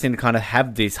be interesting to kind of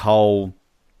have this whole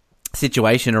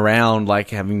situation around, like,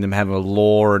 having them have a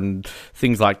law and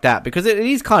things like that, because it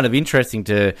is kind of interesting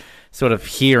to sort of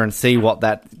hear and see what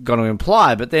that's going to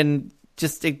imply, but then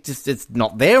it's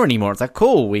not there anymore. It's like,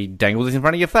 cool, we dangle this in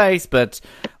front of your face, but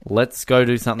let's go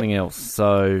do something else.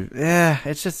 So yeah,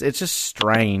 it's just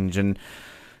strange, and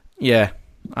yeah,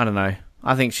 I don't know.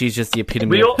 I think she's just the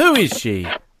epitome of who is she?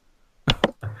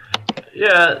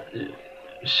 Yeah,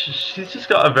 she's just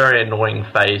got a very annoying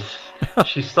face.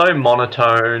 She's so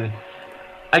monotone.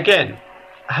 Again,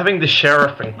 having the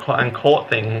sheriff and court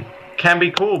thing can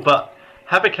be cool, but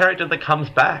have a character that comes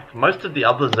back. Most of the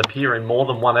others appear in more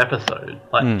than one episode.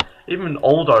 Like, even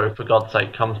Aldo, for God's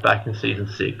sake, comes back in season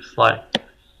 6.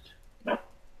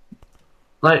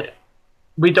 Like,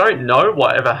 we don't know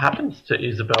whatever happens to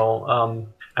Isabel.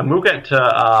 And we'll get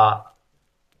to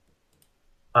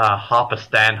Harper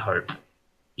Stanhope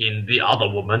in The Other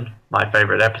Woman, my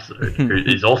favourite episode, who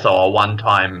is also a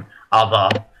one-time other,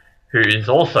 who is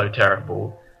also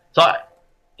terrible. So,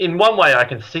 in one way, I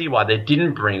can see why they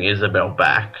didn't bring Isabel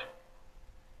back,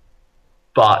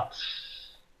 but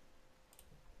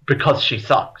because she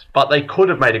sucks. But they could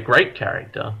have made a great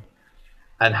character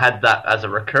and had that as a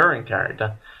recurring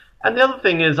character. And the other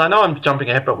thing is, I know I'm jumping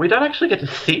ahead, but we don't actually get to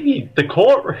see the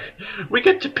courtroom. We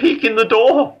get to peek in the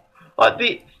door. Like,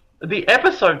 the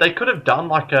episode, they could have done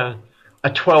like a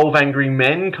 12 Angry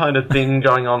Men kind of thing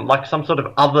going on, like some sort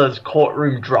of others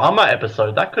courtroom drama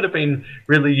episode. That could have been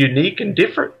really unique and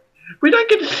different. We don't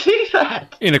get to see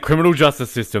that. In a criminal justice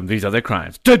system, these are their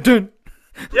crimes. Dun dun!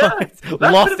 Yeah, that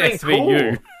Lost could have been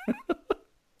SVU. cool.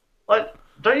 Like,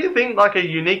 don't you think like a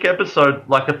unique episode,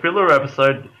 like a filler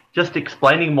episode, just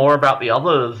explaining more about the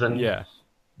others, and Yeah.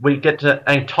 we get to,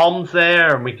 and Tom's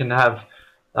there, and we can have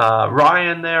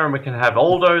Ryan there, and we can have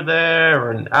Aldo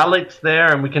there, and Alex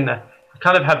there, and we can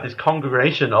kind of have this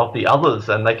congregation of the others,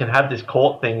 and they can have this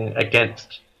court thing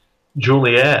against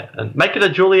Juliet, and make it a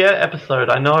Juliet episode.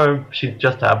 I know she's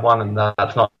just had one, and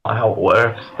that's not how it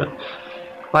works, but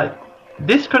like,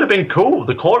 this could have been cool,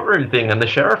 the courtroom thing and the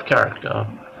sheriff character.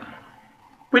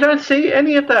 We don't see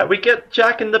any of that. We get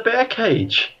Jack in the bear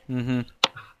cage. Mm-hmm.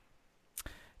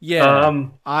 Yeah,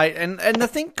 and the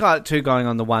thing too going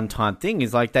on the one-time thing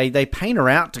is like they paint her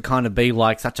out to kind of be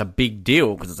like such a big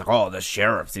deal because it's like, oh, the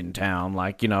sheriff's in town,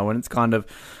 like, you know, and it's kind of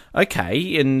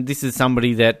okay, and this is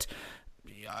somebody that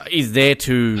is there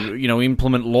to, you know,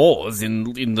 implement laws in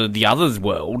the others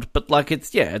world, but like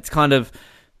it's kind of,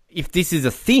 if this is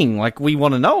a thing, like, we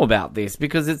want to know about this,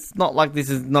 because it's not like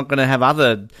this is not going to have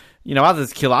other, you know,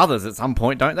 others kill others at some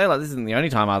point, don't they? Like, this isn't the only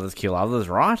time others kill others,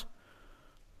 right?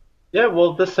 Yeah,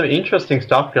 well, there's some interesting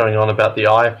stuff going on about the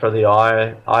eye for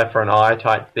an eye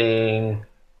type thing,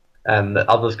 and that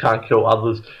others can't kill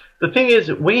others. The thing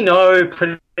is, we know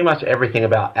pretty much everything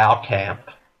about our camp,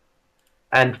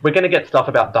 and we're going to get stuff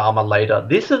about Dharma later.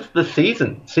 This is the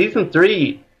season. Season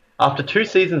 3, after 2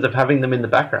 seasons of having them in the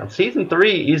background, Season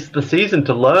 3 is the season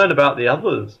to learn about the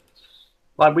others.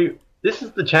 Like, this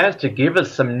is the chance to give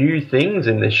us some new things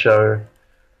in this show,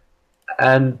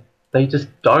 and they just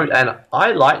don't. And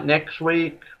I like Next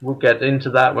Week. We'll get into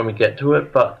that when we get to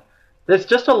it. But there's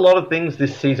just a lot of things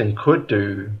this season could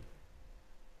do,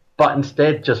 but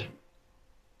instead just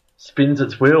spins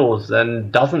its wheels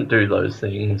and doesn't do those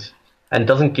things and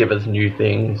doesn't give us new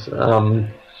things. I'm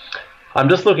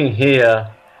just looking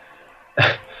here.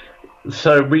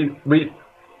 So we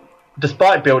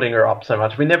despite building her up so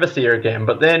much, we never see her again.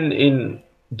 But then in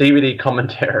DVD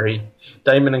commentary,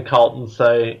 Damon and Carlton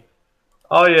say,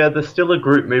 "Oh yeah, there's still a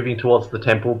group moving towards the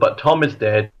temple, but Tom is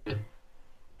dead,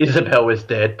 Isabel is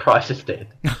dead, Price is dead."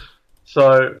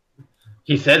 So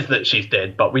he says that she's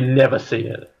dead, but we never see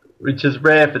it, which is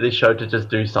rare for this show to just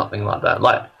do something like that.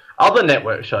 Like other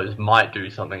network shows might do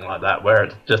something like that, where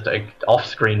it's just a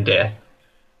off-screen death,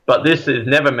 but this is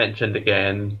never mentioned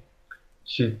again.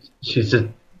 She's just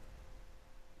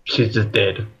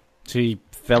dead. She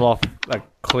fell off a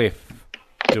cliff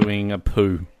doing a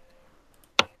poo.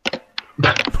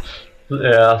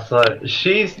 Yeah, so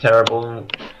she's terrible.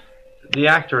 The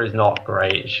actor is not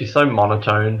great. She's so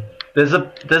monotone. There's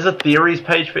a theories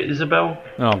page for Isabel.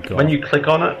 Oh god! When you click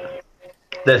on it,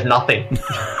 there's nothing.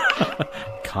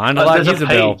 Kind of like there's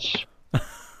Isabel. A page.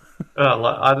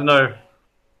 I don't know.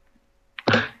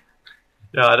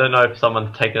 Yeah, I don't know if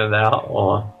someone's taken it out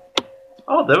or.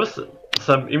 Oh, there was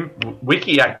some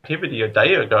wiki activity a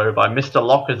day ago by Mr.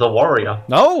 Locke as a warrior.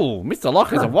 Oh, Mr.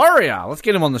 Locke is a warrior. Let's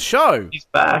get him on the show. He's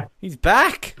back. He's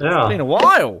back. Yeah. It's been a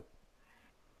while.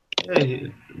 Yeah,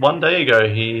 one day ago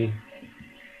he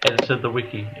edited the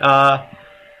wiki.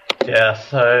 Yeah,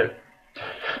 so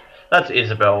that's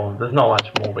Isabel. There's not much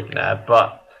more we can add,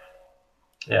 but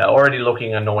yeah, already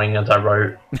looking annoying as I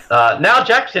wrote. Now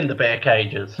Jack's in the bear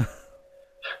cages.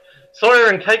 Sawyer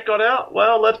and Kate got out?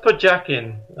 Well, let's put Jack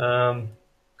in.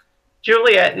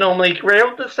 Juliet normally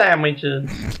grilled the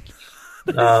sandwiches.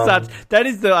 That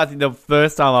is I think the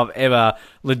first time I've ever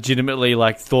legitimately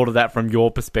thought of that from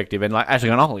your perspective and actually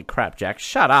gone, holy crap, Jack,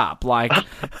 shut up.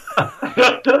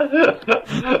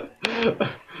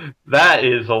 That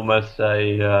is almost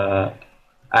a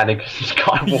Anakin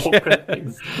Skywalker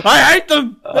thing. I hate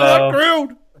them! They're not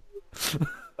grilled!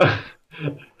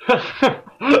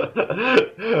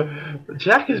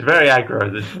 Jack is very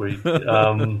aggro this week.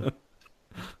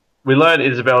 We learn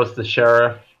Isabel's the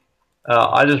sheriff.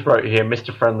 I just wrote here,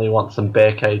 Mr. Friendly wants some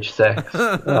bear cage sex.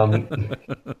 That's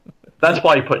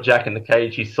why he put Jack in the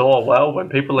cage. He saw, well, when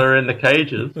people are in the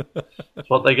cages, that's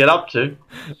what they get up to.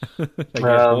 They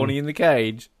get horny in the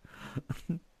cage.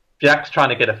 Jack's trying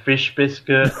to get a fish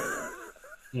biscuit.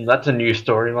 That's a new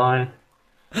storyline.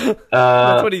 That's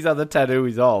what his other tattoo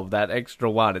is of, that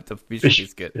extra one. It's a fish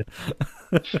biscuit.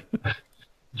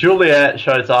 Juliet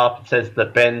shows up and says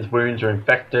that Ben's wounds are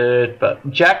infected, but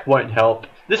Jack won't help.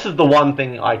 This is the one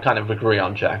thing I kind of agree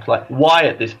on Jack. Why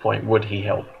at this point would he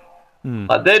help?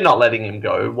 They're not letting him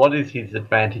go. What is his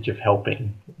advantage of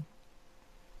helping?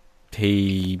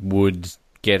 He would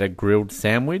get a grilled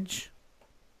sandwich.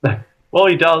 Well,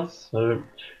 he does.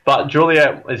 But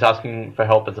Juliet is asking for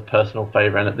help as a personal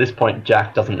favour, and at this point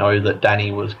Jack doesn't know that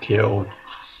Danny was killed.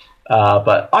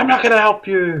 But I'm not going to help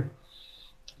you.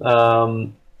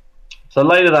 So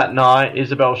later that night,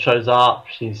 Isabel shows up.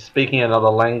 She's speaking another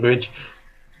language.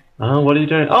 What are you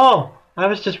doing? Oh, I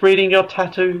was just reading your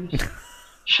tattoos.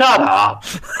 Shut up.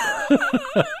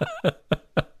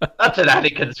 That's an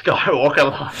Anakin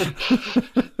Skywalker line.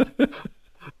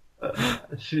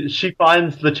 She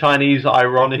finds the Chinese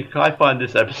ironic. I find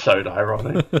this episode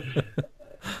ironic.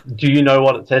 Do you know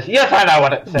what it says? Yes, I know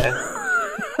what it says.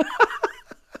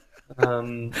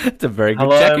 It's a very good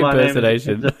Jack impersonation. My name is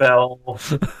Isabel.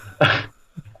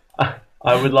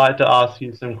 I would like to ask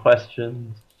you some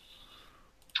questions.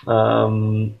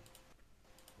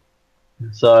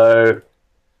 So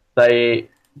they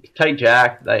take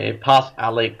Jack, they pass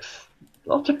Alex.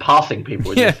 Lots of passing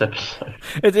people in this episode.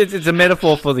 It's a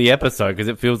metaphor for the episode because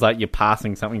it feels like you're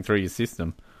passing something through your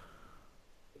system.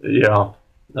 Yeah.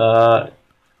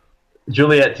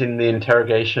 Juliet's in the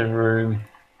interrogation room.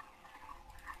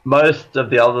 Most of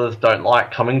the others don't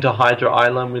like coming to Hydra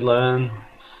Island, we learn.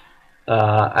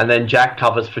 And then Jack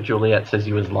covers for Juliet, says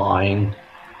he was lying,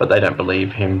 but they don't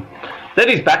believe him. Then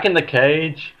he's back in the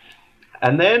cage,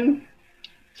 and then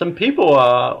some people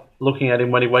are looking at him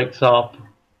when he wakes up.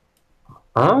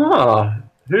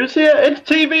 Who's here? It's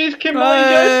TV's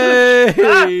Kimberly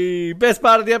Joseph. Best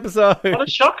part of the episode. What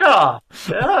a shocker.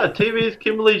 Yeah, TV's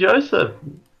Kimberly Joseph.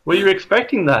 Were you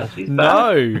expecting that? She's back.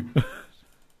 No.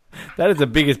 That is the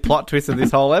biggest plot twist of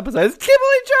this whole episode. It's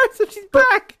Kimberly Joseph. She's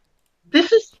back.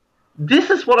 This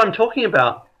is what I'm talking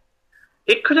about.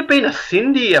 It could have been a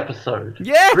Cindy episode.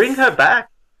 Yes. Bring her back.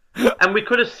 And we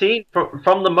could have seen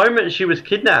from the moment she was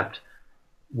kidnapped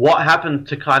what happened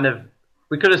to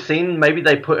we could have seen maybe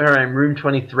they put her in room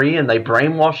 23 and they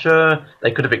brainwash her.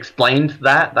 They could have explained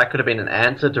that. That could have been an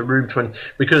answer to room 20.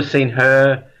 We could have seen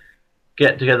her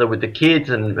get together with the kids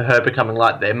and her becoming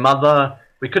like their mother.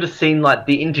 We could have seen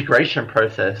the integration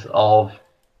process of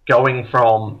going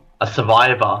from a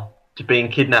survivor to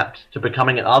being kidnapped to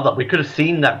becoming an other. We could have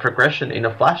seen that progression in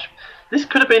a flash. This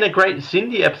could have been a great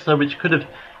Cindy episode, which could have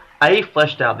A,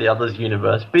 fleshed out the Others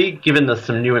universe, B, given us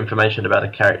some new information about a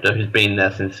character who's been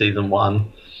there since season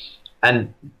 1,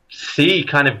 and C,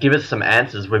 kind of give us some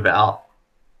answers without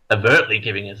overtly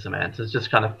giving us some answers,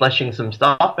 just kind of fleshing some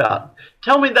stuff out.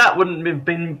 Tell me that wouldn't have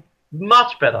been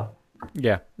much better.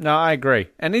 Yeah, no, I agree.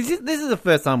 And this is the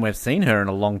first time we've seen her in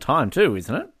a long time too,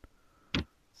 isn't it?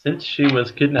 Since she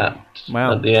was kidnapped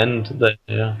at the end.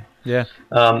 Yeah.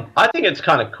 I think it's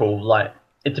kind of cool. Like,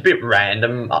 it's a bit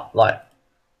random. Like,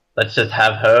 let's just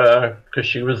have her because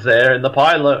she was there in the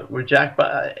pilot with Jack.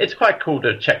 But it's quite cool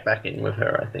to check back in with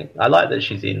her, I think. I like that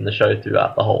she's in the show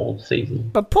throughout the whole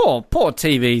season. But poor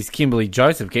TV's Kimberly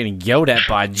Joseph getting yelled at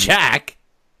by Jack.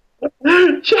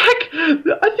 Jack,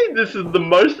 I think this is the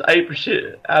most ape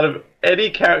shit out of any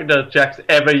character Jack's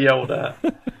ever yelled at.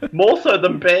 More so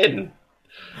than Ben.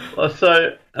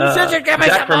 So, you should give me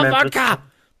some more vodka.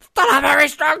 Still a very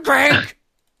strong drink.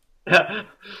 What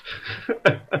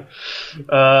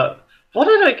I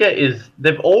don't get is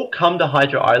they've all come to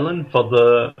Hydra Island for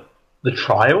the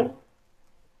trial,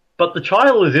 but the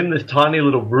trial is in this tiny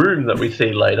little room that we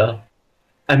see later.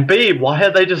 And B, why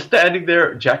are they just standing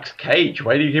there at Jack's cage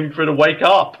waiting for him to wake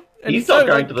up? And he's not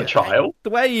going to the trial. The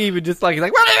way he even just he's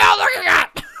like, what are you looking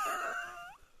at?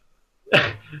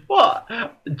 Well,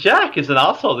 Jack is an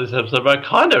asshole this episode, but I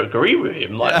kind of agree with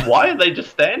him. Like, why are they just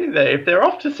standing there? If they're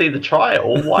off to see the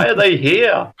trial, why are they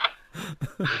here?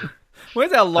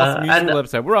 Where's our lost musical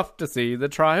episode? We're off to see the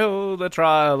trial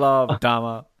of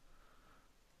Dharma.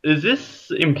 Is this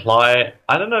imply?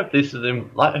 I don't know if this is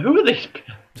like, who are these?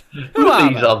 Who are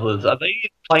these others? Are they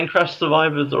plane crash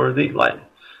survivors, or are they like?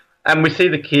 And we see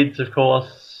the kids, of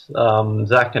course,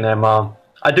 Zach and Emma.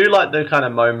 I do like the kind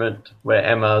of moment where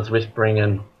Emma's whispering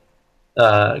and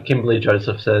Kimberly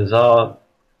Joseph says, "Oh,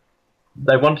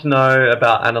 they want to know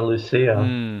about Ana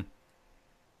Lucia."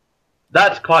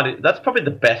 That's probably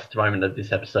the best moment of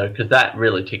this episode, because that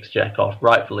really ticks Jack off,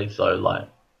 rightfully so. Like,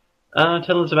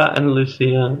 tell us about Ana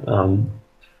Lucia.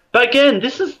 But again,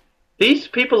 these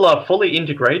people are fully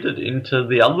integrated into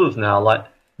the others now. Like,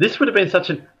 this would have been such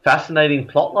a fascinating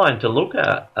plotline to look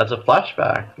at as a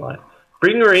flashback. Like,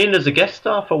 bring her in as a guest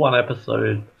star for one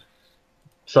episode.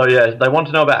 So yeah, they want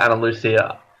to know about Ana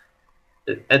Lucia.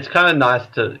 It's kind of nice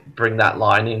to bring that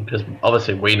line in, because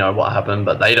obviously we know what happened,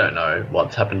 but they don't know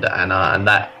what's happened to Anna, and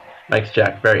that makes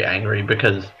Jack very angry,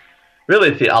 because really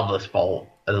it's the other's fault,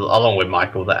 along with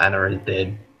Michael, that Anna is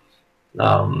dead.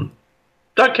 Don't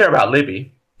care about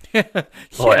Libby.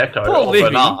 Or Echo. Poor or Libby,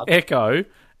 Bernard. Echo,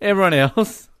 everyone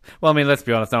else. Well, I mean, let's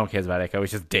be honest, no one cares about Echo.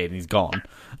 He's just dead and he's gone.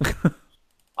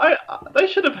 They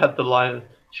should have had the line,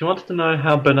 she wants to know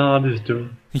how Bernard is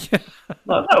doing. Yeah.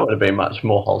 No, that would have been much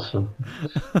more wholesome.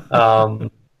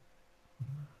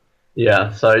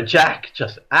 Yeah, so Jack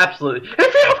just absolutely... If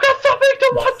you've got something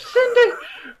to watch, Cindy,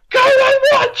 go and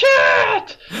watch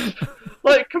it!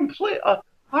 Like, complete...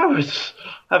 I was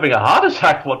having a heart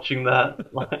attack watching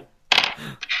that. Like,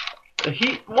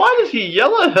 why does he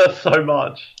yell at her so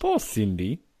much? Poor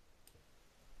Cindy.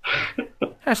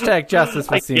 Hashtag justice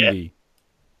for Cindy.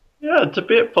 Yeah, it's a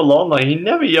bit full on. Like, he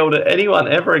never yelled at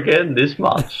anyone ever again this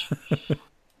much.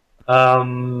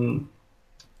 So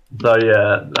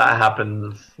yeah, that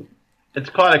happens. It's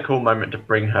quite a cool moment to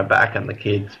bring her back and the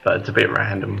kids, but it's a bit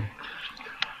random.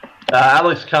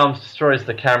 Alex comes, destroys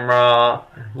the camera,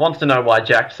 wants to know why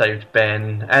Jack saved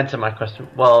Ben. Answer my question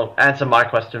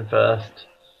first.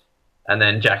 And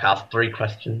then Jack asks 3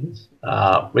 questions.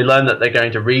 We learn that they're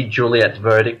going to read Juliet's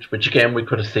verdict, which again, we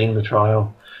could have seen the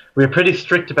trial. We're pretty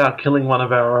strict about killing one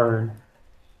of our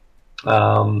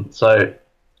own. So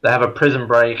they have a prison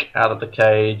break out of the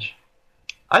cage.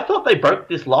 I thought they broke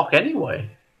this lock anyway.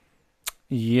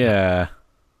 Yeah.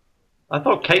 I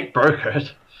thought Kate broke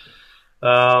it.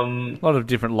 A lot of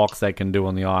different locks they can do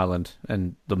on the island,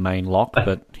 and the main lock,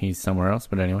 but he's somewhere else.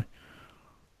 But anyway.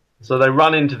 So they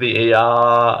run into the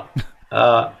ER.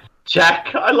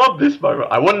 Jack, I love this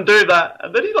moment. I wouldn't do that.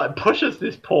 And then he pushes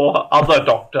this poor other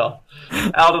doctor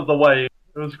out of the way.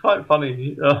 It was quite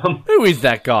funny. Who is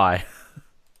that guy?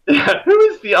 Yeah, who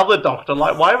is the other doctor?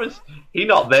 Why was he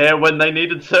not there when they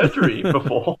needed surgery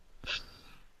before?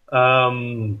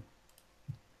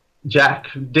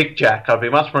 Dick Jack, I'd be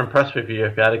much more impressed with you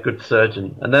if you had a good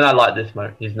surgeon. And then I like this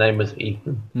moment. His name was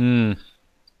Ethan.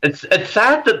 It's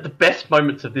sad that the best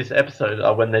moments of this episode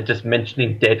are when they're just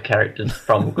mentioning dead characters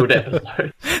from good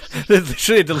episodes. There's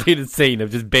literally a deleted scene of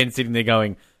just Ben sitting there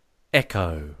going,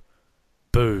 Echo,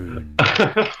 Boone,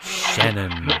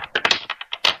 Shannon.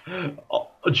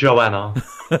 Joanna.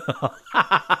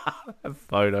 A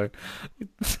photo.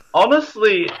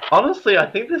 Honestly, I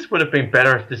think this would have been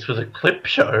better if this was a clip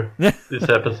show. This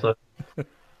episode,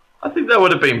 I think that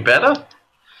would have been better.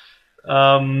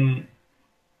 And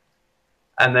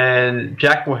then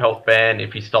Jack will help Ben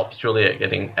if he stops Juliet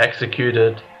getting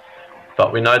executed.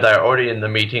 But we know they're already in the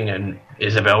meeting, and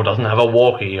Isabel doesn't have a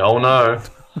walkie. Oh no.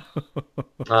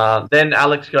 Then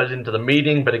Alex goes into the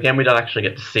meeting, but again we don't actually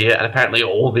get to see it, and apparently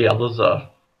all the others are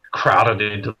crowded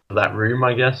into that room,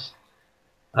 I guess.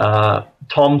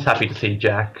 Tom's happy to see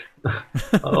Jack.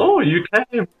 Oh, you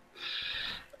came.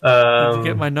 Did you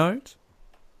get my note?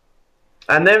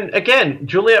 And then again,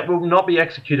 Juliet will not be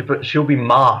executed, but she'll be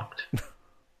marked.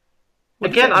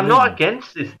 Again, I'm not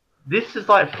against this. This is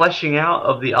like fleshing out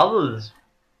of the others,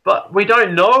 but we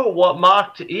don't know what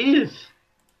marked is.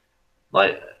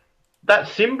 Like, that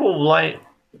symbol, like,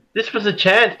 this was a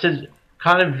chance to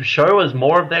kind of show us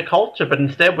more of their culture, but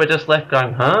instead we're just left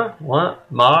going, huh?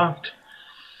 What? Marked?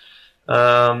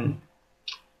 So,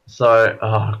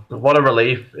 what a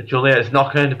relief. Juliet is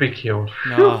not going to be killed.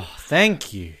 Oh,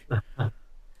 thank you.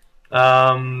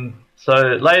 So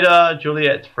later,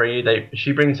 Juliet's free.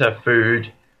 She brings her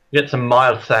food. Get some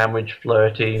mild sandwich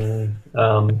flirting.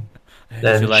 Then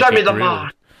show me the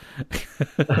mark.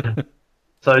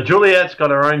 So Juliet's got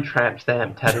her own tramp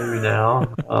stamp tattoo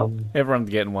now. Everyone's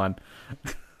getting one.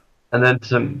 And then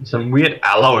some weird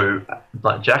aloe,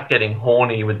 like Jack getting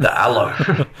horny with the aloe.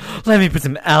 Let me put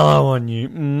some aloe on you.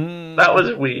 That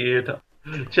was weird.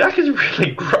 Jack is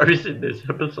really gross in this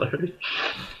episode.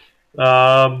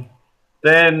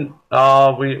 Then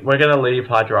we're going to leave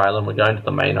Hydra Island. We're going to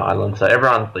the main island. So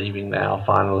everyone's leaving now,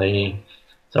 finally.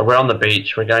 So we're on the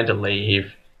beach. We're going to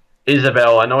leave.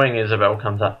 Annoying Isabel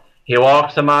comes up. He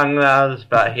walks among us,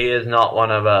 but he is not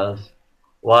one of us.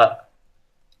 What?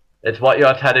 It's what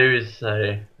your tattoos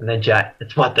say. And then Jack,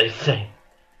 it's what they say,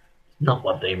 not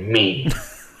what they mean.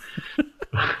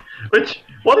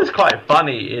 What is quite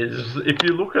funny is if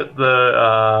you look at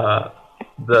the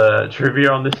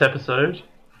trivia on this episode,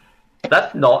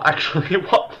 that's not actually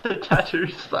what the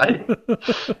tattoos say.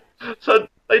 So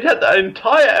they'd had the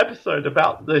entire episode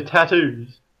about the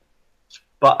tattoos,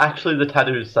 but actually the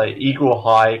tattoos say Eagle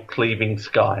High Cleaving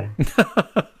Sky.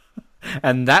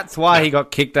 And that's why he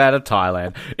got kicked out of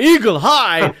Thailand. Eagle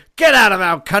High, get out of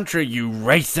our country, you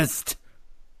racist!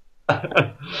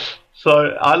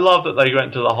 So I love that they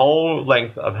went to the whole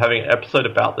length of having an episode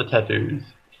about the tattoos,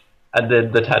 and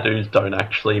then the tattoos don't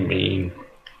actually mean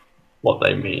what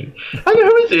they mean. And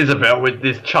who is Isabel with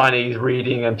this Chinese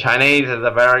reading, and Chinese is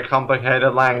a very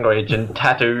complicated language, and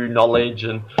tattoo knowledge,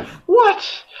 and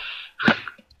what?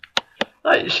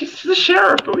 Like, she's the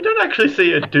sheriff, but we don't actually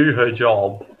see her do her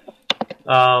job.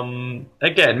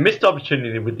 Again, missed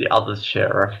opportunity with the other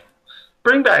sheriff.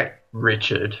 Bring back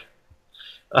Richard.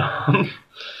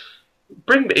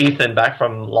 Bring Ethan back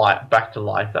back to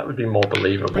life. That would be more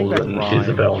believable than Ryan.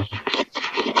 Isabel.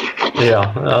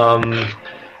 Yeah.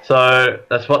 So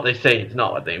that's what they say. It's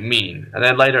not what they mean. And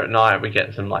then later at night, we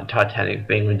get some like Titanic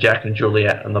thing with Jack and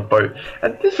Juliet on the boat.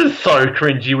 And this is so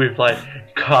cringy with like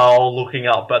Carl looking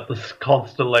up at the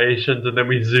constellations, and then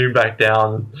we zoom back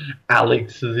down.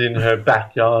 Alex is in her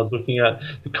backyard looking at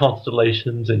the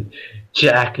constellations, and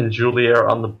Jack and Juliet are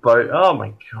on the boat. Oh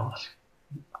my gosh.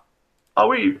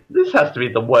 This has to be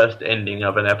the worst ending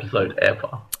of an episode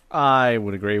ever. I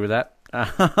would agree with that.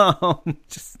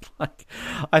 Just like,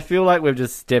 I feel like we've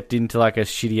just stepped into like a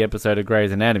shitty episode of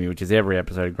Grey's Anatomy, which is every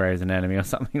episode of Grey's Anatomy or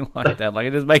something like that. Like,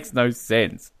 it just makes no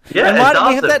sense. Yeah, and it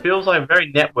does. It feels like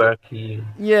very networky.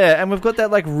 Yeah, and we've got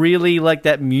that like really like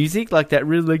that music, like that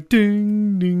really like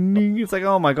ding ding ding. It's like,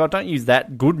 oh my god, don't use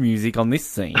that good music on this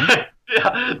scene.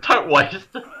 Yeah, don't waste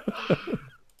it.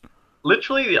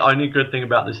 Literally, the only good thing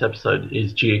about this episode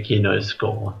is Giacchino's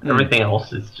score. Everything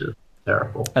else is just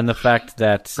terrible. And the fact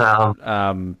that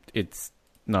it's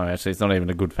not even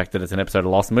a good fact that it's an episode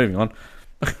of Lost. Moving on.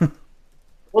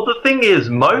 Well, the thing is,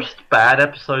 most bad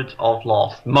episodes of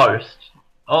Lost,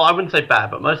 I wouldn't say bad,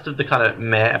 but most of the kind of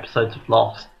meh episodes of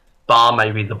Lost, bar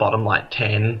maybe the bottom like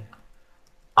 10,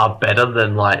 are better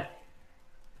than like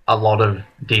a lot of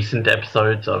decent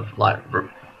episodes of like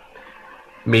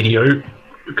mediocre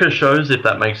shows, if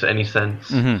that makes any sense.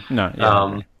 Mm-hmm. No,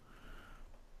 yeah.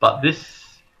 But this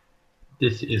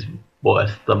is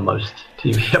worse than most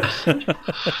TV episodes.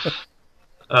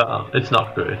 It's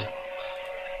not good.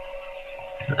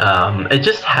 It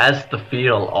just has the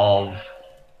feel of...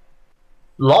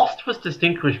 Lost was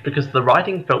distinguished because the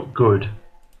writing felt good.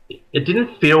 It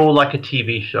didn't feel like a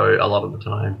TV show a lot of the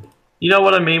time. You know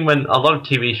what I mean? When a lot of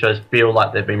TV shows feel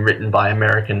like they've been written by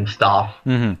American staff.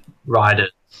 Mm-hmm.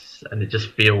 writers, and it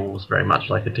just feels very much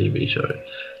like a TV show.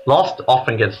 Lost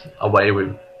often gets away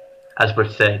with, as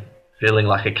we've said, feeling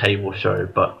like a cable show,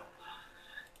 but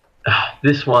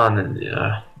this one,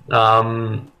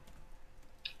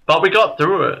 but we got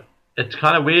through it. It's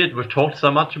kind of weird. We've talked so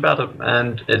much about it,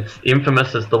 and it's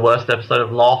infamous as the worst episode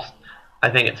of Lost. I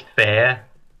think it's fair.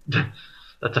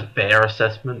 That's a fair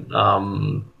assessment.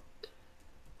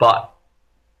 But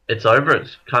it's over.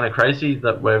 It's kind of crazy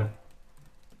that we've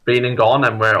been and gone,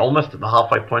 and we're almost at the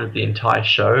halfway point of the entire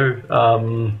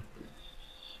show.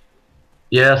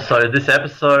 Yeah, so this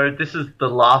is the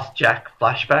last Jack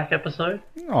flashback episode.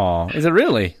 Oh, is it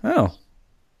really? Oh.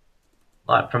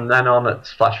 Like, from then on,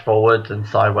 it's flash forwards and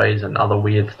sideways and other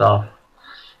weird stuff.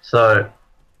 So,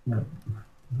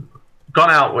 gone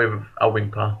out with a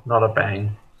whimper, not a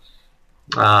bang.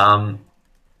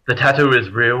 The tattoo is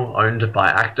real, owned by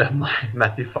actor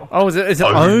Matthew Fox. Oh, is it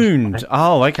owned?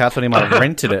 Oh, okay. I thought he might have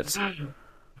rented it.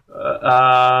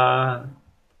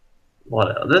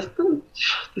 What else?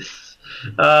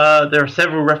 There are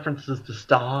several references to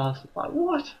stars. Like,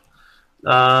 what?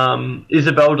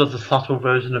 Isabel does a subtle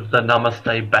version of the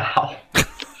Namaste bow.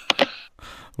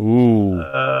 Ooh.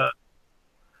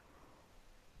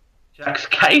 Jack's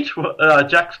kite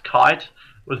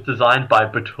was designed by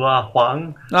Betua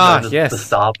Huang. Yes. The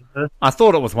Starbird. I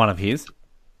thought it was one of his.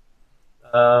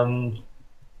 Or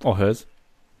hers.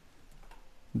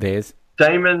 Theirs.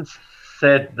 Damon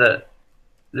said that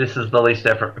this is the least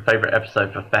favorite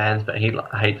episode for fans, but he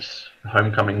hates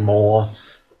Homecoming more.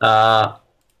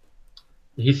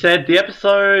 He said the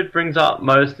episode brings up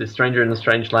most is Stranger in the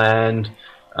Strange Land.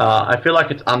 I feel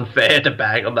like it's unfair to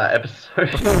bag on that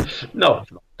episode. No, it's not,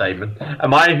 Damon.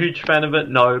 Am I a huge fan of it?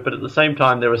 No, but at the same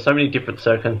time, there were so many different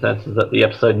circumstances that the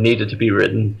episode needed to be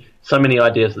written. So many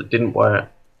ideas that didn't work.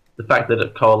 The fact that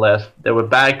it coalesced. There were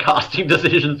bad casting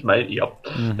decisions made. Yep.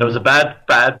 Mm-hmm. There was a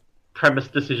bad premise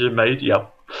decision made.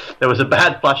 Yep. There was a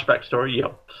bad flashback story.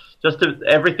 Yep. Just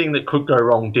everything that could go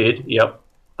wrong did. Yep.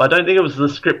 But I don't think it was the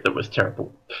script that was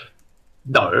terrible.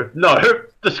 No.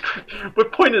 The script. We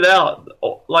pointed out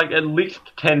like at least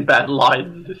 10 bad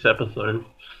lines in this episode.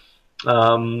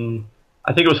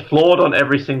 I think it was flawed on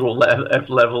every single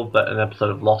level that an episode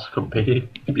of Lost could be.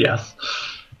 Yes.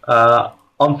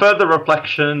 On further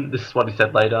reflection, this is what he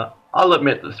said later. I'll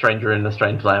admit that Stranger in the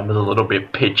Strange Land was a little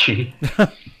bit pitchy.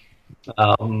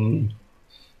 And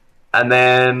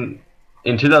then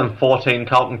in 2014,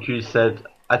 Carlton Cuse said,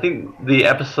 I think the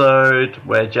episode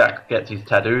where Jack gets his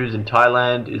tattoos in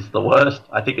Thailand is the worst.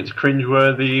 I think it's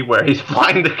cringeworthy where he's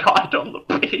flying the kite on the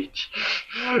beach.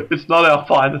 It's not our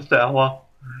finest hour.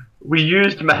 We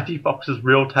used Matthew Fox's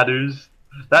real tattoos.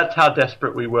 That's how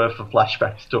desperate we were for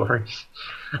flashback stories.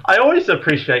 I always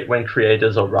appreciate when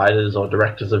creators or writers or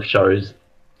directors of shows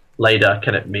later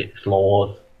can admit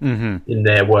flaws in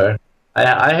their work.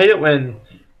 I hate it when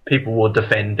people will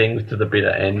defend things to the bitter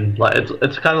end. Like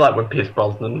it's kind of like when Pierce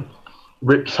Brosnan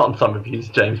rips on some of his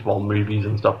James Bond movies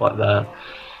and stuff like that.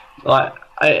 Like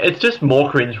it's just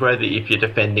more cringeworthy if you're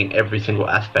defending every single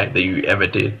aspect that you ever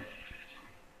did.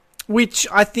 Which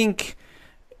I think,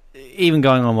 even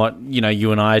going on what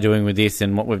you and I are doing with this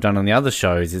and what we've done on the other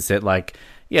shows, is that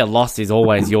Lost is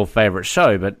always your favourite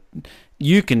show, but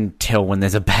you can tell when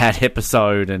there's a bad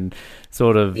episode, and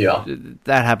sort of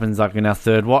that happens like in our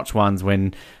third watch ones,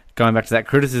 when going back to that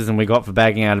criticism we got for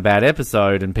bagging out a bad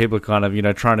episode and people are kind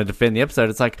of trying to defend the episode.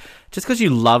 It's like, just because you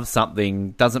love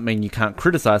something doesn't mean you can't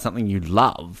criticize something you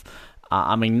love.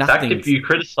 Nothing. In fact, if you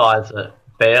criticize it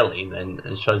fairly, then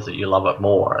it shows that you love it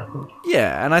more, I think.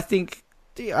 Yeah, and I think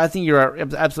you're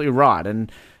absolutely right,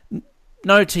 and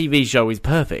no TV show is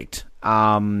perfect.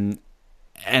 And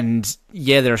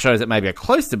there are shows that maybe are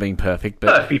close to being perfect,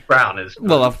 but Murphy Brown is good.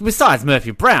 Well, besides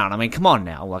Murphy Brown, come on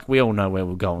now, like we all know where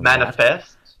we're going.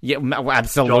 Manifest. Yeah,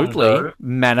 absolutely.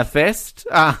 Manifest.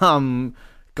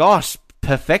 Gosh,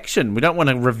 perfection. We don't want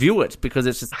to review it because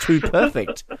it's just too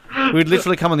perfect. We'd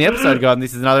literally come on the episode and go, and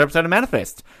this is another episode of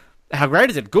Manifest. How great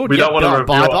is it? Good. We don't want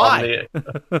to review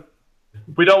it.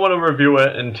 We don't want to review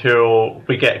it until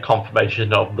we get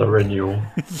confirmation of the renewal.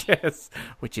 Yes,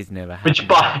 which is never happening.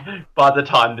 Which by the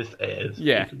time this airs,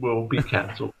 it will be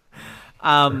cancelled.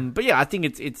 But I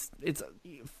think it's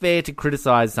fair to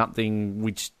criticize something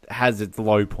which has its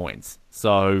low points.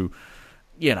 So,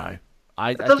 it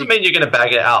doesn't mean you're going to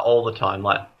bag it out all the time.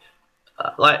 Like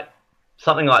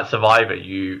something like Survivor,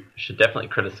 you should definitely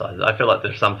criticize it. I feel like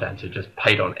there's some fans who just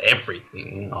hate on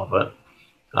everything of it.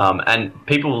 And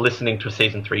people listening to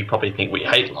season 3 probably think we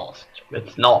hate Lost.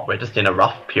 It's not. We're just in a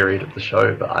rough period of the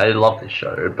show. But I love this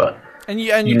show. But and you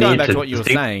going back to what you were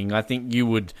saying, I think you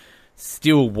would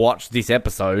still watch this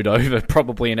episode over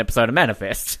probably an episode of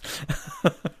Manifest.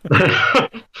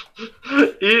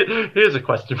 Here's a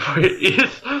question for you.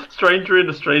 Is Stranger in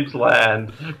a Strange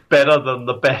Land better than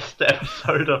the best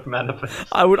episode of Manifest?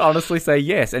 I would honestly say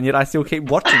yes, and yet I still keep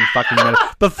watching fucking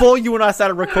Manifest. Before you and I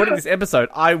started recording this episode,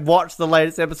 I watched the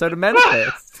latest episode of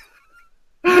Manifest.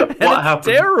 And What it's happened?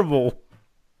 terrible.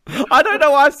 I don't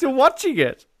know why I'm still watching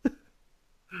it.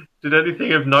 Did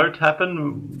anything of note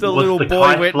happen? The Was little the boy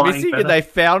kite went flying missing better? and they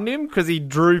found him because he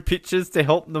drew pictures to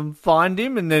help them find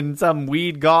him, and then some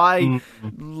weird guy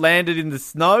landed in the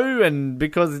snow, and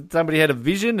because somebody had a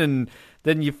vision, and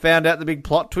then you found out the big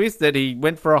plot twist that he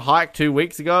went for a hike 2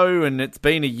 weeks ago and it's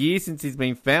been a year since he's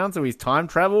been found, so he's time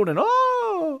traveled, and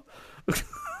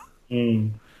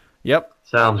Yep,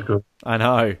 Sounds good. I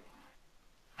know.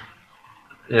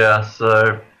 Yeah,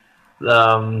 so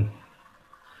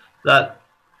that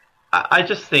I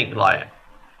just think, like,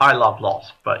 I love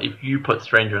Lost, but if you put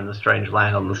Stranger in the Strange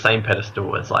Land on the same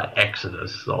pedestal as like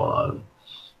Exodus or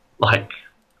like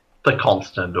The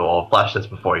Constant or Flashes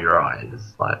Before Your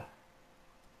Eyes, like,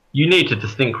 you need to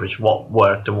distinguish what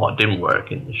worked and what didn't work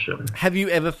in the show. Have you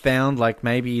ever found, like,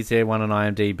 maybe is there one on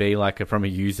IMDb, like from a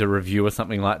user review or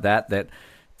something like that, that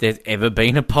there's ever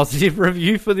been a positive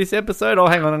review for this episode? Oh,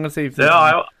 hang on, I'm going to see if there's...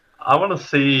 Yeah, I want to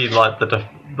see like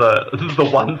the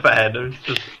one fan who's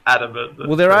just adamant. That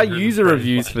Well, there are Stranger in the user Strange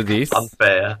reviews Land for this. is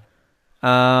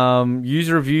unfair.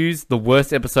 User reviews, the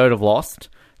worst episode of Lost.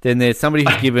 Then there's somebody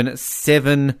who's given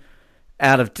 7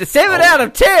 out of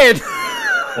 10.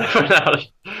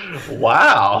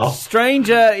 Wow.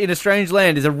 Stranger in a Strange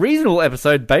Land is a reasonable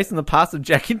episode based on the past of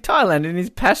Jack in Thailand and his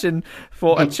passion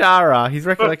for Achara. His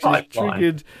recollection is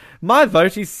triggered. My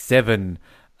vote is 7.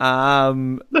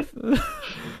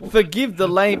 Forgive the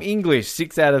lame English,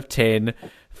 6 out of 10.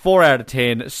 4 out of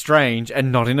 10. Strange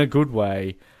and not in a good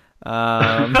way.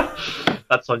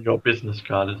 That's on your business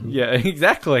card, isn't it? Yeah,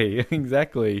 exactly.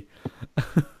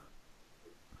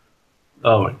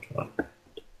 Oh my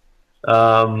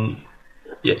god.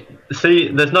 Yeah. See,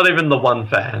 there's not even the one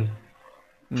fan.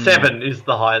 7 is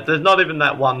the highest. There's not even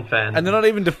that one fan. And they're not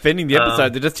even defending the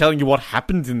episode. They're just telling you what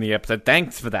happens in the episode.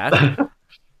 Thanks for that.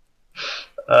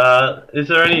 Is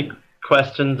there any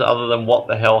questions other than what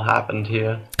the hell happened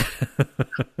here?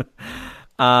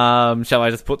 Shall I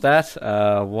just put that?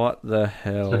 What the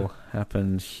hell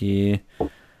happened here?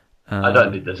 I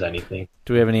don't think there's anything.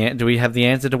 Do we have the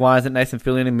answer to why isn't Nathan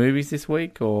Fillion in movies this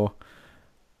week, or?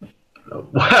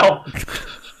 Well,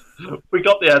 we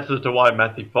got the answer to why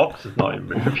Matthew Fox is not in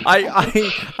movies.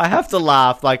 I have to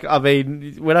laugh. Like, I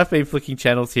mean, when I've been flicking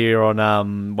channels here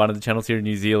on one of the channels here in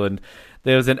New Zealand,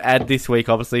 there was an ad this week,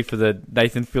 obviously, for the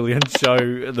Nathan Fillion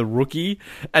show, The Rookie,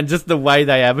 and just the way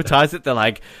they advertise it, they're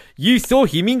like, you saw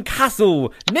him in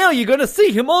Castle, now you're going to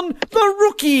see him on The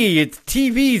Rookie! It's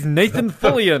TV's Nathan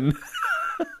Fillion.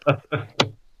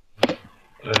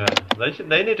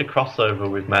 They need a crossover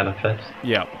with Manifest.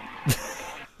 Yeah.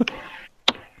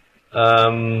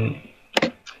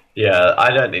 Yeah,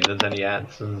 I don't think there's any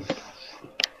answers.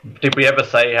 Did we ever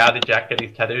say how did Jack get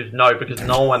his tattoos? No, because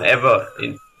no one ever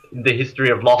in the history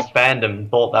of Lost fandom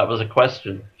thought that was a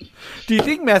question. Do you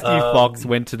think Matthew Fox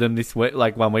went to them this week,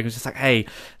 like one week, and was just like, hey,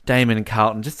 Damon and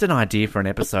Carlton, just an idea for an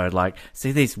episode, like,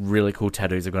 see these really cool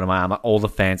tattoos I've got on my arm, all the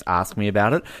fans ask me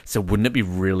about it, so wouldn't it be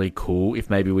really cool if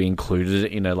maybe we included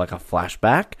it in a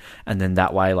flashback, and then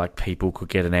that way, like, people could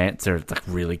get an answer, it's like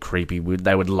really creepy,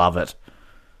 they would love it.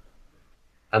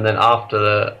 And then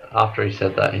after he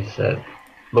said that, he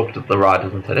looked at the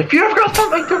writers and said, if you've got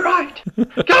something to write, go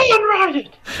and write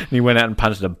it! And he went out and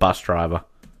punched a bus driver.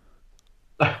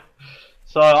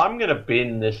 So I'm going to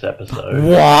bin this episode.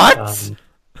 What?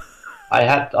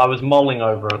 I was mulling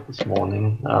over it this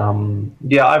morning.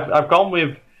 Yeah, I've gone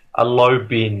with a low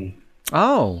bin.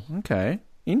 Oh, okay.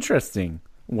 Interesting.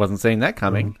 Wasn't seeing that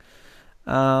coming.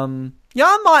 Yeah,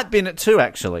 I might bin it too,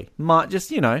 actually. Might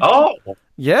just, Oh!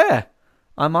 Yeah.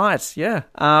 I might, yeah.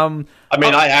 I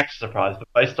mean, I act surprised, but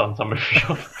based on some of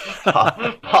your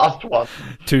past ones.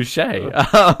 Touche.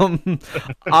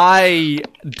 I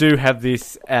do have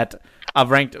this I've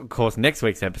ranked, of course, next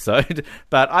week's episode,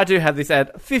 but I do have this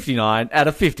at 59 out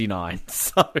of 59.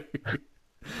 So,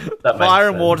 Fire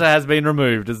and Water has been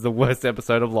removed as the worst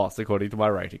episode of Lost, according to my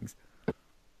ratings.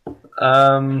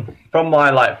 From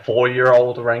my,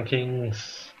 4-year-old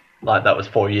rankings... that was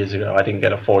 4 years ago. I didn't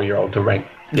get a 4-year-old to rank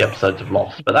the episodes of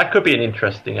Lost, but that could be an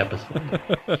interesting episode.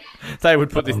 So I would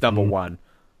put this number 1.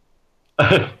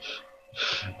 I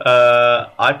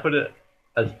put it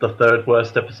as the 3rd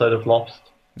worst episode of Lost.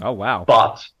 Oh, wow.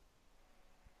 But,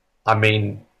 I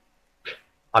mean,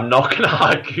 I'm not going to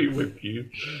argue with you.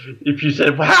 If you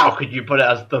said, "Well, how could you put it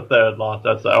as the third last?"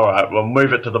 I'd say, "All right, we'll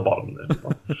move it to the bottom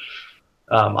then."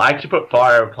 I actually put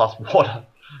Fire plus Water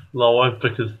lower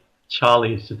because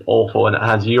Charlie is just awful and it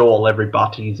has every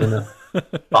butties in it.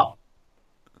 But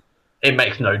it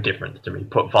makes no difference to me.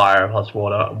 Put Fire plus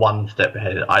Water one step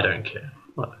ahead. I don't care.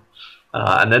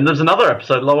 And then there's another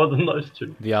episode lower than those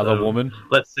two. The Other Woman.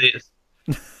 Let's see.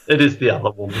 It is The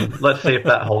Other Woman. Let's see if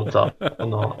that holds up or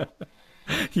not.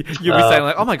 You'll be saying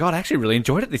like, "Oh my god, I actually really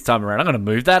enjoyed it this time around. I'm going to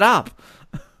move that up."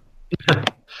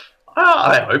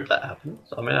 I hope that happens.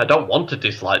 I mean, I don't want to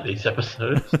dislike these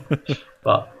episodes,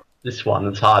 but this one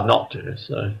it's hard not to.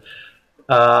 So,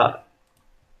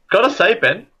 gotta say,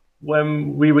 Ben,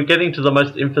 when we were getting to the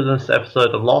most infamous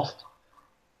episode of Lost,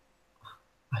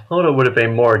 I thought it would have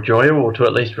been more enjoyable to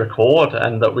at least record,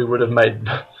 and that we would have made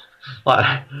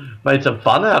some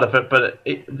fun out of it. But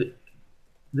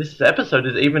this episode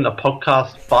is even a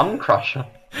podcast fun crusher.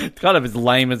 It's kind of as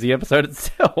lame as the episode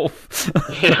itself.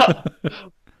 Yeah.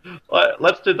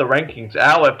 Let's do the rankings.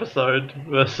 Our episode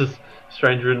versus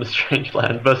Stranger in the Strange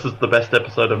Land versus the best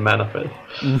episode of Manifest.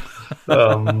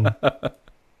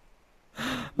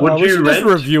 Would we you should just rent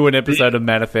review an episode of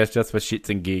Manifest just for shits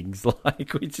and gigs?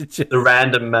 Like we should just... the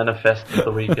random Manifest of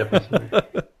the Week episode?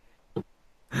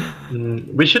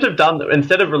 We should have done,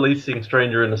 instead of releasing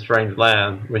Stranger in a Strange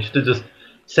Land, we should have just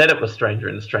said it was Stranger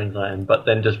in a Strange Land, but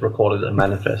then just recorded a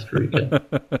Manifest recap.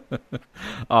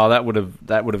 Oh, that would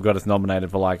have got us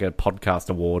nominated for like a podcast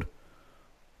award.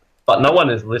 But no one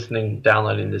is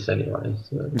downloading this anyway.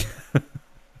 So.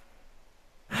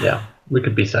 Yeah, we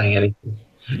could be saying anything.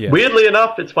 Yeah. Weirdly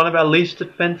enough, it's one of our least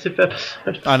offensive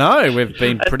episodes. I know, we've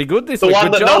been pretty good this week. The one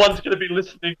good that job. no one's going to be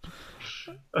listening.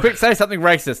 Quick, say something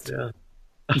racist. Yeah.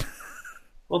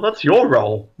 Well, that's your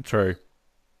role. True.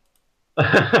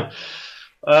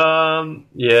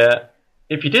 Yeah.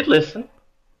 If you did listen,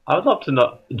 I would love to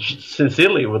know.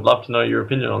 Sincerely, would love to know your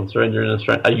opinion on Stranger in a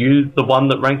Strange. Are you the one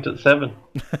that ranked at 7?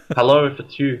 Hello, if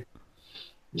it's you.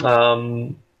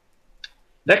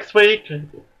 Next week,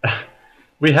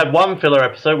 we had one filler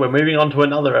episode. We're moving on to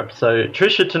another episode.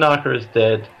 Trisha Tanaka is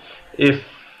dead. If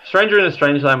Stranger in a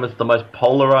Strange Land was the most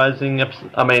polarizing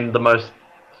episode, the most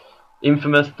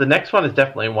infamous, the next one is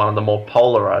definitely one of the more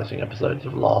polarizing episodes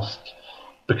of Lost.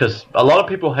 Because a lot of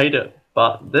people hate it,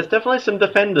 but there's definitely some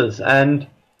defenders, and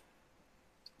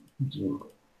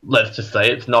let's just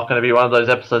say it's not going to be one of those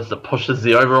episodes that pushes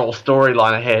the overall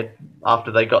storyline ahead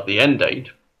after they got the end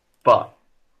date, but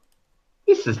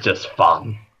this is just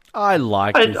fun. I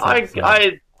like this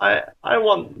episode. I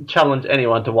want to challenge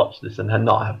anyone to watch this and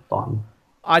not have fun.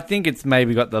 I think it's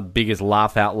maybe got the biggest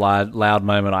laugh out loud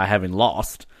moment I have in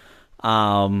Lost.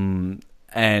 And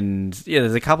yeah,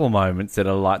 there's a couple moments that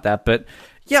are like that, but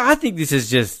yeah, I think this is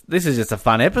just a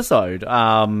fun episode.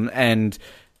 And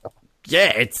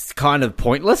yeah, it's kind of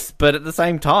pointless, but at the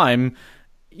same time,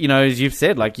 you know, as you've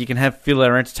said, like you can have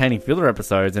entertaining filler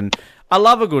episodes, and I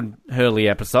love a good Hurley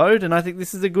episode, and I think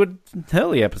this is a good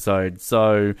Hurley episode.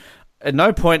 So at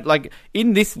no point, like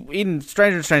in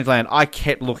Stranger in Strange Land, I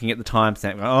kept looking at the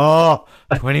timestamp,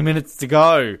 going, 20 minutes to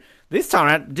go. This time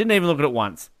I didn't even look at it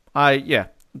once.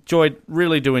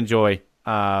 Really do enjoy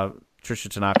Trisha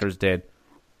Tanaka is dead.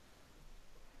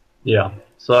 Yeah,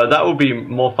 so that will be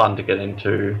more fun to get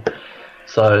into.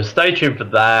 So stay tuned for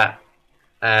that.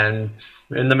 And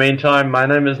in the meantime, my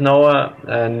name is Noah,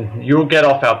 and you'll get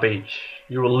off our beach.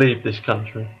 You will leave this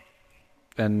country.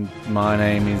 And my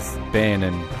name is Ben,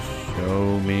 and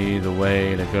show me the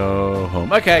way to go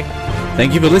home. Okay.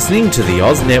 Thank you for listening to the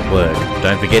Oz Network.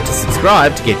 Don't forget to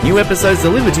subscribe to get new episodes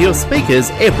delivered to your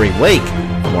speakers every week.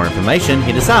 For more information,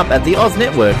 hit us up at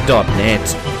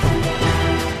theoznetwork.net.